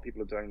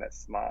people are doing that's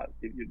smart.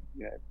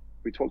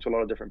 We talk to a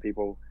lot of different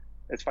people.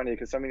 It's funny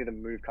because so many of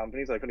them move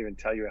companies. I couldn't even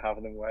tell you how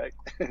them work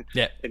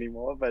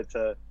anymore. But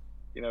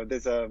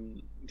there's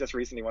just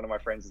recently one of my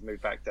friends has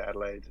moved back to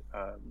Adelaide.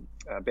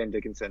 Ben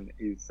Dickinson.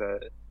 He's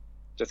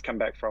just come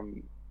back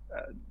from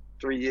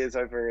 3 years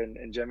over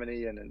in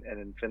Germany and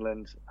in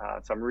Finland.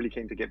 So I'm really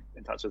keen to get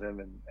in touch with him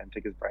and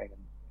pick his brain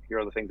and hear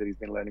all the things that he's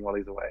been learning while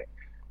he's away.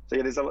 So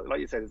yeah, like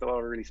you said, there's a lot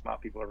of really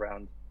smart people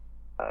around.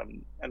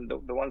 And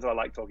the ones that I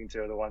like talking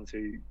to are the ones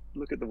who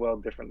look at the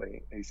world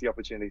differently, who see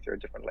opportunity through a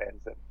different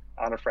lens and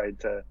aren't afraid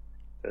to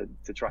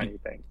try new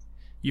things.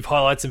 You've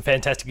highlighted some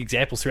fantastic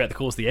examples throughout the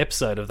course of the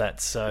episode of that.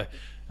 So,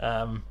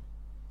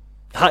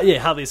 hardly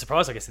a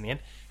surprise, I guess, in the end.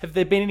 Have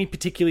there been any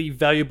particularly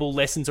valuable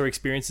lessons or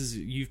experiences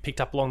you've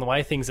picked up along the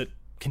way, things that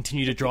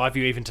continue to drive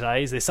you even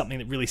today? Is there something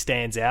that really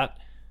stands out?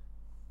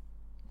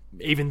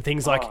 Even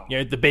things like,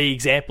 the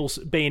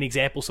be an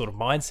example sort of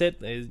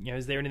mindset.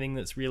 Is there anything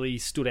that's really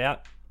stood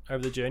out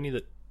over the journey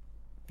that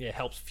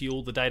helps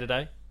fuel the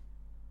day-to-day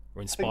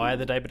or inspire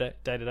the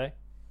day-to-day?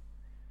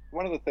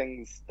 One of the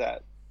things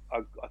that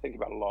I think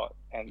about a lot,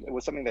 and it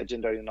was something that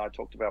Jindo and I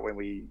talked about when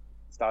we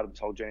started this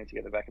whole journey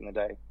together back in the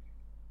day.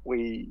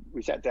 We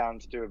sat down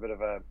to do a bit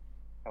of a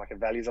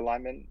values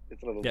alignment.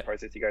 It's a little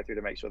process you go through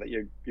to make sure that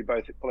you're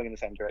both pulling in the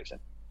same direction.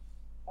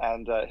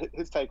 And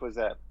his take was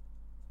that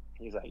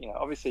he's like,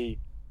 obviously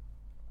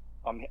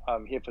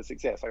I'm here for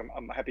success.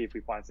 I'm happy if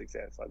we find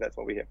success. That's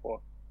what we're here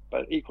for.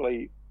 But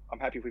equally, I'm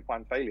happy if we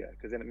find failure,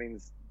 because then it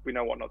means we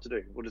know what not to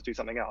do. We'll just do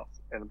something else.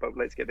 But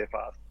let's get there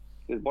fast.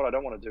 Because what I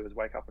don't want to do is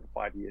wake up in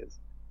 5 years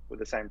with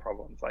the same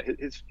problems.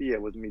 His fear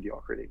was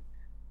mediocrity.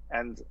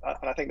 And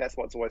I think that's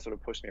what's always sort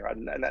of pushed me, right?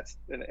 And that's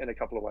in a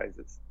couple of ways.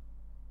 It's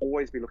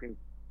always be looking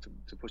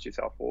to push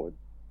yourself forward.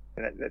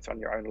 And that's on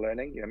your own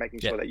learning, making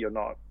sure that you're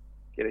not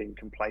getting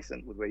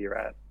complacent with where you're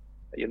at,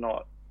 that you're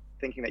not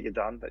thinking that you're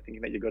done, but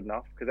thinking that you're good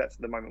enough. Because that's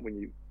the moment when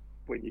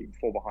you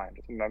fall behind.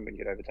 It's the moment when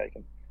you get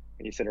overtaken.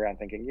 And you sit around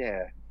thinking,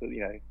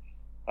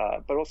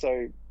 but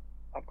also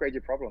upgrade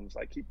your problems.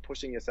 Keep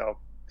pushing yourself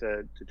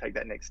to take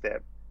that next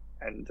step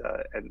and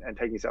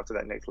taking yourself to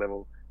that next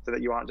level, so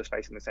that you aren't just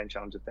facing the same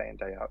challenges day in,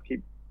 day out.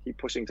 Keep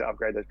pushing to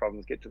upgrade those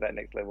problems, get to that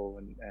next level,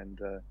 and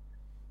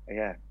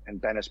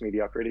banish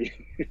mediocrity.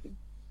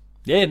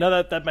 Yeah,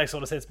 no, that makes a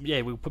lot of sense.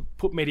 Yeah, we'll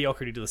put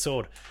mediocrity to the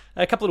sword.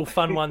 A couple little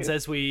fun ones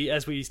as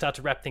we start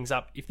to wrap things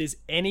up. If there's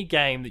any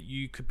game that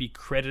you could be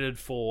credited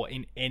for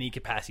in any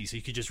capacity, so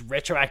you could just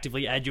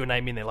retroactively add your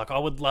name in there, I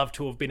would love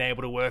to have been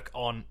able to work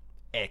on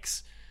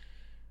X.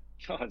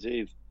 Oh,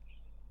 jeez.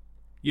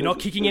 You're not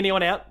kicking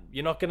anyone out.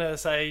 You're not going to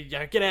say,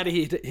 get out of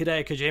here,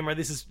 Hideo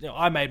Kojima.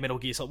 I made Metal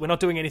Gear Solid. We're not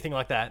doing anything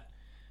like that.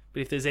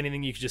 But if there's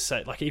anything you could just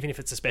say, even if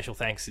it's a special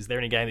thanks, is there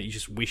any game that you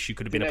just wish you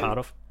could have been a part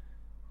of?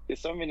 There's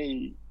so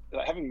many...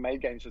 having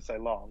made games for so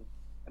long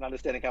and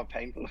understanding how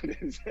painful it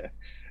is,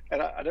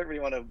 and I don't really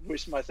want to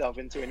wish myself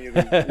into any of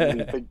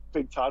these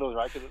big titles,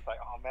 right? Because it's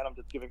oh man, I'm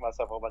just giving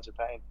myself a whole bunch of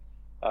pain.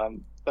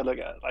 But look,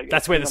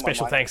 that's where the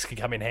special thanks can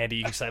come in handy.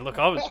 You can say, look,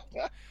 I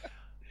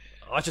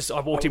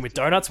walked in with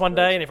donuts one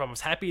day and everyone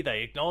was happy.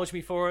 They acknowledged me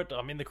for it.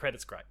 I'm in the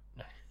credits. Great.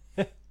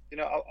 I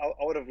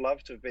would have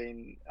loved to have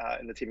been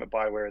in the team at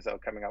BioWare as they were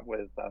coming up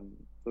with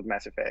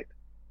Mass Effect.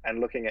 and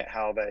looking at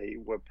how they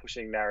were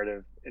pushing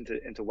narrative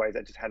into ways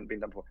that just hadn't been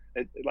done before.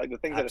 Like the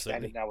things that are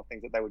standard now were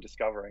things that they were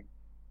discovering.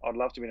 I'd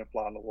love to be in a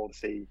fly on the wall to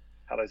see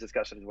how those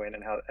discussions went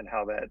and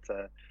how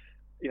that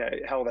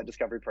how that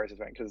discovery process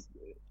went, because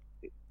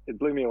it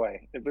blew me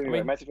away.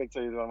 Away. Mass Effect 2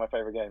 is one of my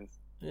favorite games.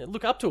 Yeah,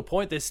 look, up to a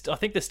point, I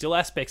think there's still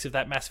aspects of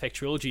that Mass Effect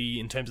trilogy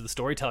in terms of the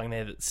storytelling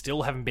there that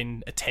still haven't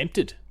been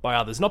attempted by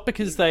others. Not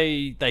because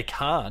they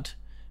can't,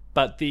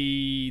 but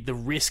the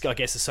risk, I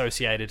guess,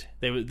 associated.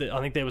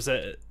 I think there was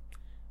there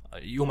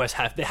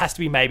has to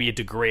be maybe a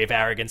degree of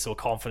arrogance or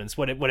confidence,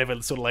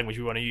 whatever sort of language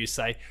we want to use.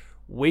 Say,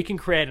 we can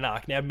create an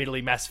arc. Now,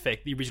 admittedly, Mass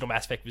Effect, the original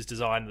Mass Effect was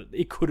designed that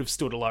it could have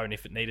stood alone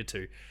if it needed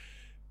to,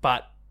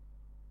 but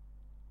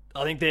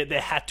I think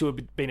there had to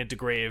have been a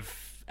degree of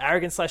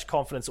arrogance /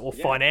 confidence or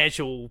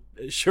financial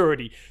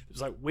surety. It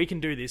was like, we can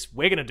do this.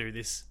 We're going to do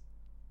this.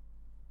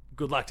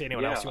 Good luck to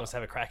anyone else who wants to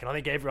have a crack. And I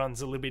think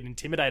everyone's a little bit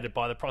intimidated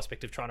by the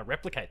prospect of trying to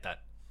replicate that.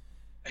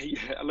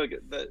 Yeah, look,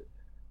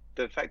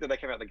 the fact that they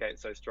came out the gate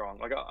so strong.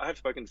 Like, I have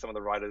spoken to some of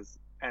the writers,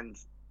 and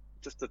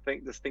just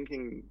talking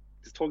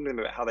to them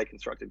about how they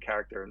constructed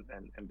character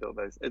and built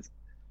those.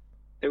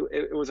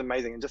 It was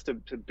amazing, and just to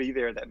be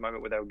there at that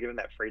moment where they were given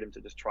that freedom to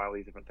just try all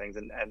these different things,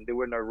 and there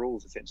were no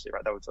rules essentially,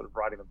 right? They were sort of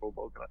writing the rule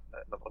book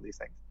and a lot of these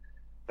things.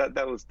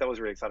 That was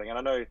really exciting, and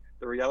I know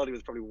the reality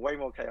was probably way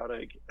more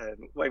chaotic and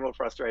way more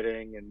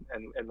frustrating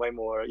and way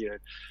more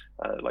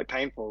like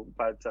painful,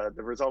 but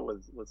the result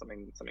was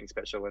something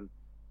special. And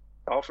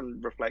I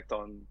often reflect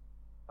on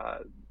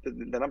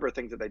the number of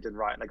things that they did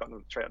right, and they got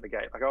them straight out the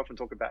gate. Like, I often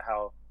talk about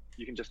how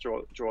you can just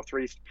draw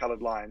 3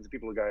 colored lines, and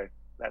people will go,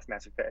 "That's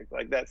Mass Effect."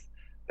 Like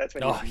that's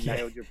when you've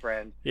nailed your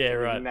brand. Yeah,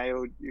 right.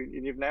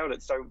 You've nailed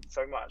it so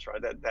much,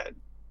 right? That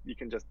you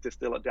can just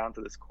distill it down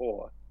to this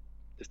core,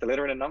 just a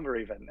letter and a number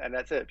even, and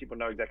that's it. People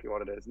know exactly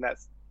what it is, and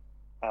that's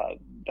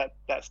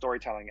that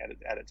storytelling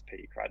at its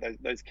peak, right?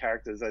 Those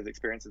characters, those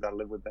experiences that I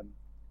live with them.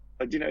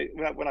 Like,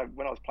 when I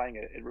was playing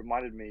it, it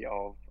reminded me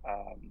of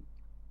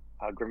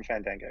Grim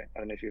Fandango. I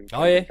don't know if you've.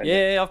 Oh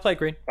yeah, I've played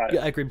Grim.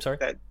 Grim, sorry.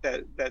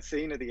 That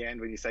scene at the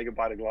end when you say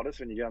goodbye to Glottis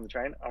when you get on the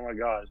train. Oh my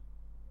god.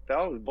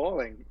 That was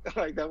boring.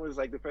 Like, that was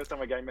like the first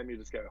time a game made me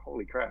just go,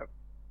 holy crap,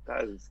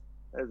 that is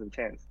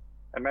intense.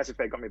 And Mass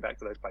Effect got me back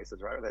to those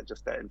places, right?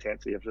 That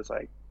intensity of just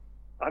like,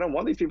 I don't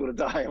want these people to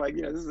die. Like,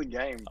 this is a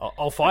game.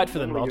 I'll fight for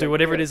them. I'll do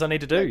whatever it is I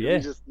need to do.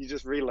 Like, you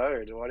just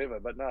reload or whatever.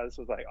 But no, this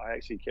was like, I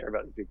actually care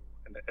about these people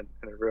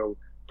in a real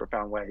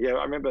profound way. Yeah,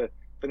 I remember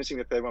finishing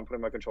the third one,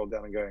 putting my control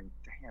down and going,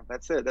 damn,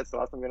 that's it. That's the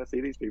last time I'm going to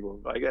see these people.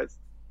 Like,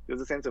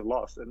 there's a sense of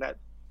loss, and that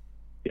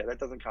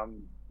doesn't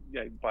come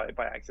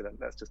by accident.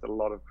 That's just a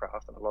lot of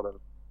craft and a lot of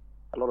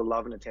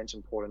love and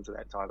attention poured into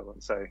that title.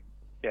 And so,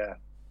 yeah,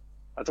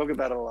 I talk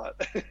about it a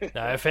lot.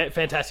 No,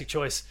 fantastic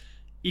choice.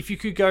 If you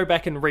could go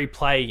back and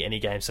replay any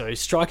game, so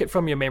strike it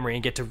from your memory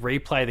and get to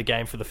replay the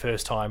game for the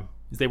first time,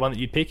 is there one that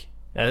you'd pick?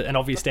 An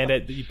obvious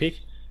standout that you'd pick?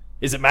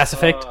 Is it Mass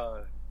Effect?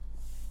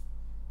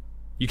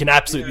 You can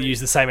absolutely use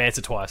the same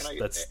answer twice.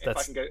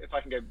 If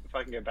I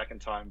can go back in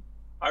time,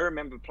 I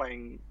remember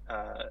playing.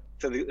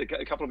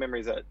 A couple of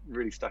memories that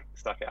really stuck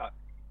out.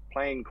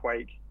 Playing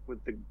Quake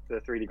with the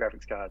 3D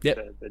graphics card,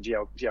 the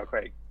GL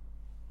Quake.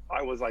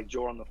 I was like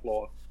jaw on the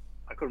floor.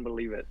 I couldn't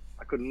believe it.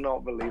 I could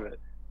not believe it.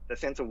 The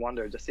sense of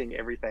wonder, just seeing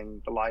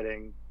everything, the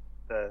lighting,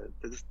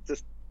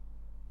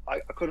 I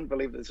couldn't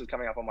believe that this was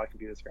coming up on my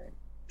computer screen.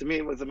 To me,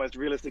 it was the most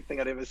realistic thing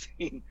I'd ever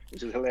seen,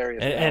 which is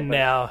hilarious. And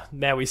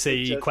now we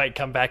see Quake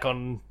come back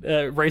on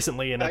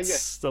recently, and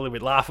it's a little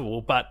bit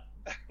laughable. But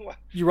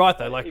you're right,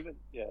 though. Like,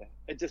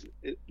 it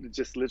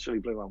just literally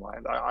blew my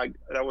mind.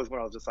 That was when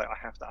I was just like, I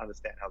have to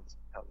understand how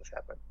this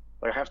happened.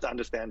 Like, I have to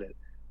understand it.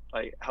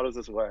 Like, how does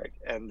this work?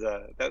 And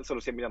that sort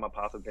of sent me down my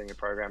path of being a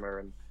programmer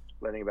and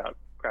learning about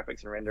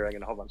graphics and rendering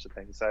and a whole bunch of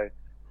things. So,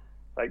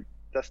 like,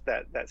 just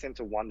that sense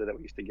of wonder that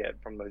we used to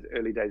get from those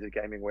early days of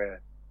gaming,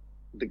 where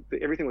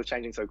everything was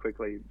changing so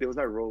quickly. There was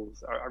no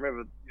rules. I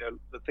remember,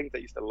 the things that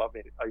I used to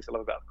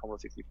love about Commodore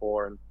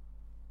 64, and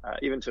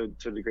even to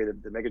a degree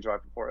the Mega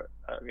Drive before it,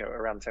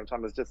 around the same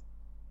time, was just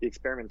the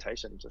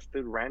experimentation, just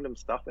the random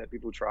stuff that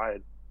people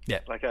tried. Yeah.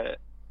 Like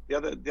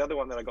the other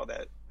one that I got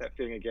that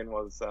feeling again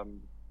was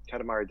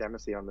Katamari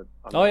Damacy on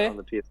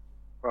the PS,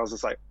 where I was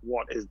just like,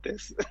 what is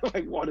this?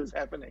 Like, what is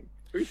happening?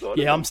 Who thought?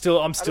 Yeah, I'm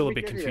still a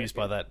bit confused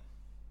by that.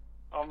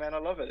 Oh man, I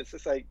love it. It's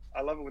just like,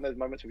 I love it when those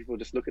moments where people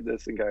just look at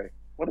this and go,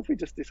 what if we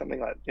just do something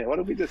like, what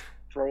if we just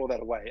throw all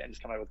that away and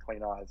just come out with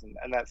clean eyes?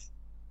 And that's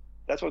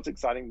what's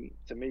exciting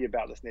to me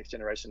about this next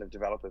generation of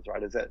developers,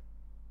 right? Is that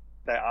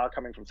they are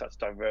coming from such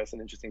diverse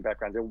and interesting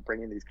backgrounds. They're all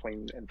bringing these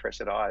clean and fresh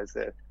set eyes.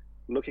 They're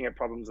looking at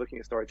problems, looking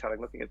at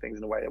storytelling, looking at things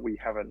in a way that we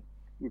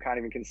can't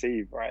even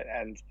conceive, right?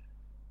 And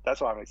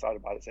that's why I'm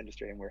excited by this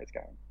industry and where it's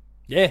going.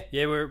 Yeah,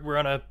 we're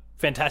on a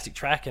fantastic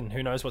track, and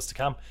who knows what's to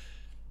come.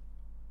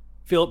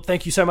 Philip,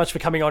 thank you so much for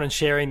coming on and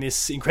sharing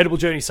this incredible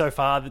journey so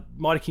far. The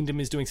Mighty Kingdom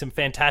is doing some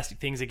fantastic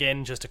things.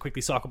 Again, just to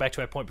quickly cycle back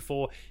to our point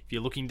before, if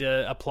you're looking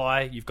to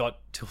apply, you've got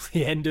till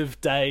the end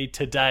of day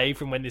today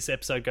from when this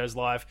episode goes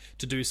live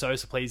to do so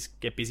please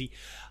get busy.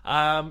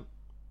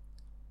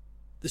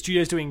 the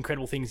studio's doing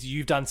incredible things.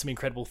 You've done some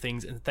incredible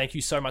things, and thank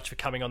you so much for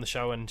coming on the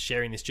show and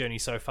sharing this journey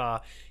so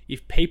far.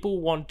 If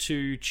people want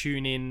to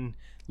tune in,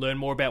 learn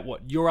more about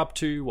what you're up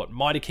to, what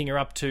Mighty King are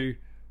up to,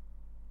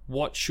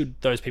 what should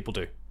those people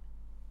do?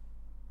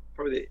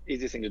 Probably the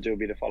easiest thing to do would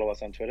be to follow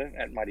us on Twitter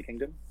at Mighty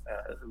Kingdom.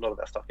 A lot of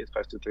that stuff gets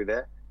posted through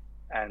there.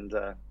 And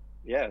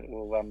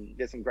we'll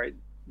get some great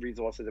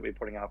resources that we're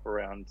putting up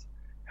around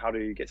how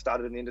to get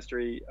started in the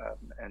industry,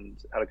 and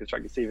how to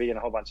construct your CV, and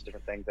a whole bunch of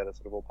different things that are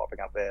sort of all popping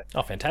up there.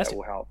 Oh, fantastic. That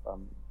will help.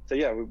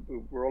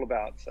 We're all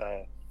about,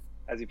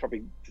 as you've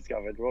probably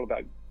discovered, we're all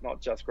about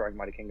not just growing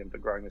Mighty Kingdom,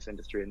 but growing this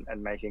industry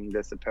and making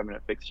this a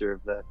permanent fixture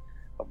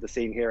of the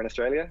scene here in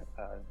Australia.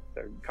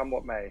 So come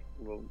what may,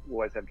 we'll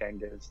always have game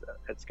devs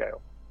at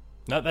scale.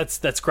 No,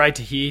 that's great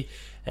to hear,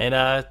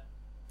 and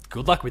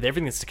good luck with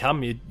everything that's to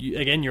come.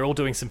 You're all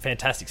doing some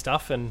fantastic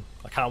stuff, and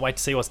I can't wait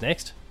to see what's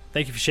next.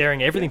 Thank you for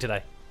sharing everything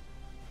today.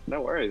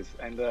 No worries,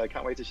 and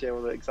can't wait to share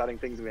all the exciting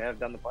things we have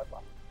down the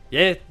pipeline.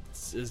 Yeah,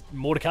 there's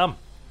more to come.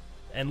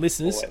 And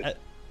listeners,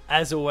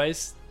 as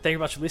always, thank you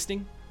very much for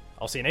listening.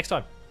 I'll see you next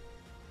time.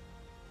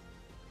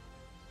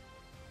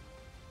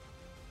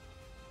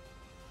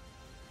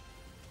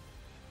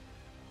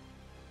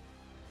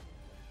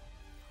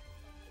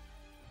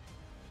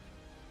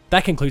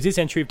 That concludes this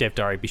entry of Dev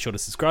Diary. Be sure to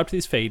subscribe to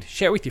this feed,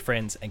 share it with your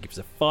friends, and give us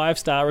a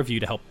 5-star review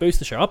to help boost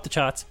the show up the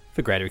charts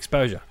for greater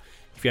exposure.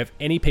 If you have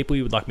any people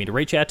you would like me to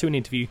reach out to and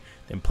interview,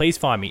 then please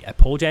find me at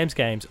Paul James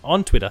Games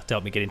on Twitter to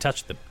help me get in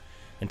touch with them.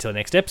 Until the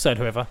next episode,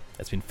 however,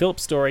 that's been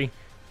Philip's story.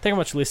 Thank you very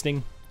much for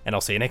listening, and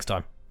I'll see you next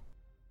time.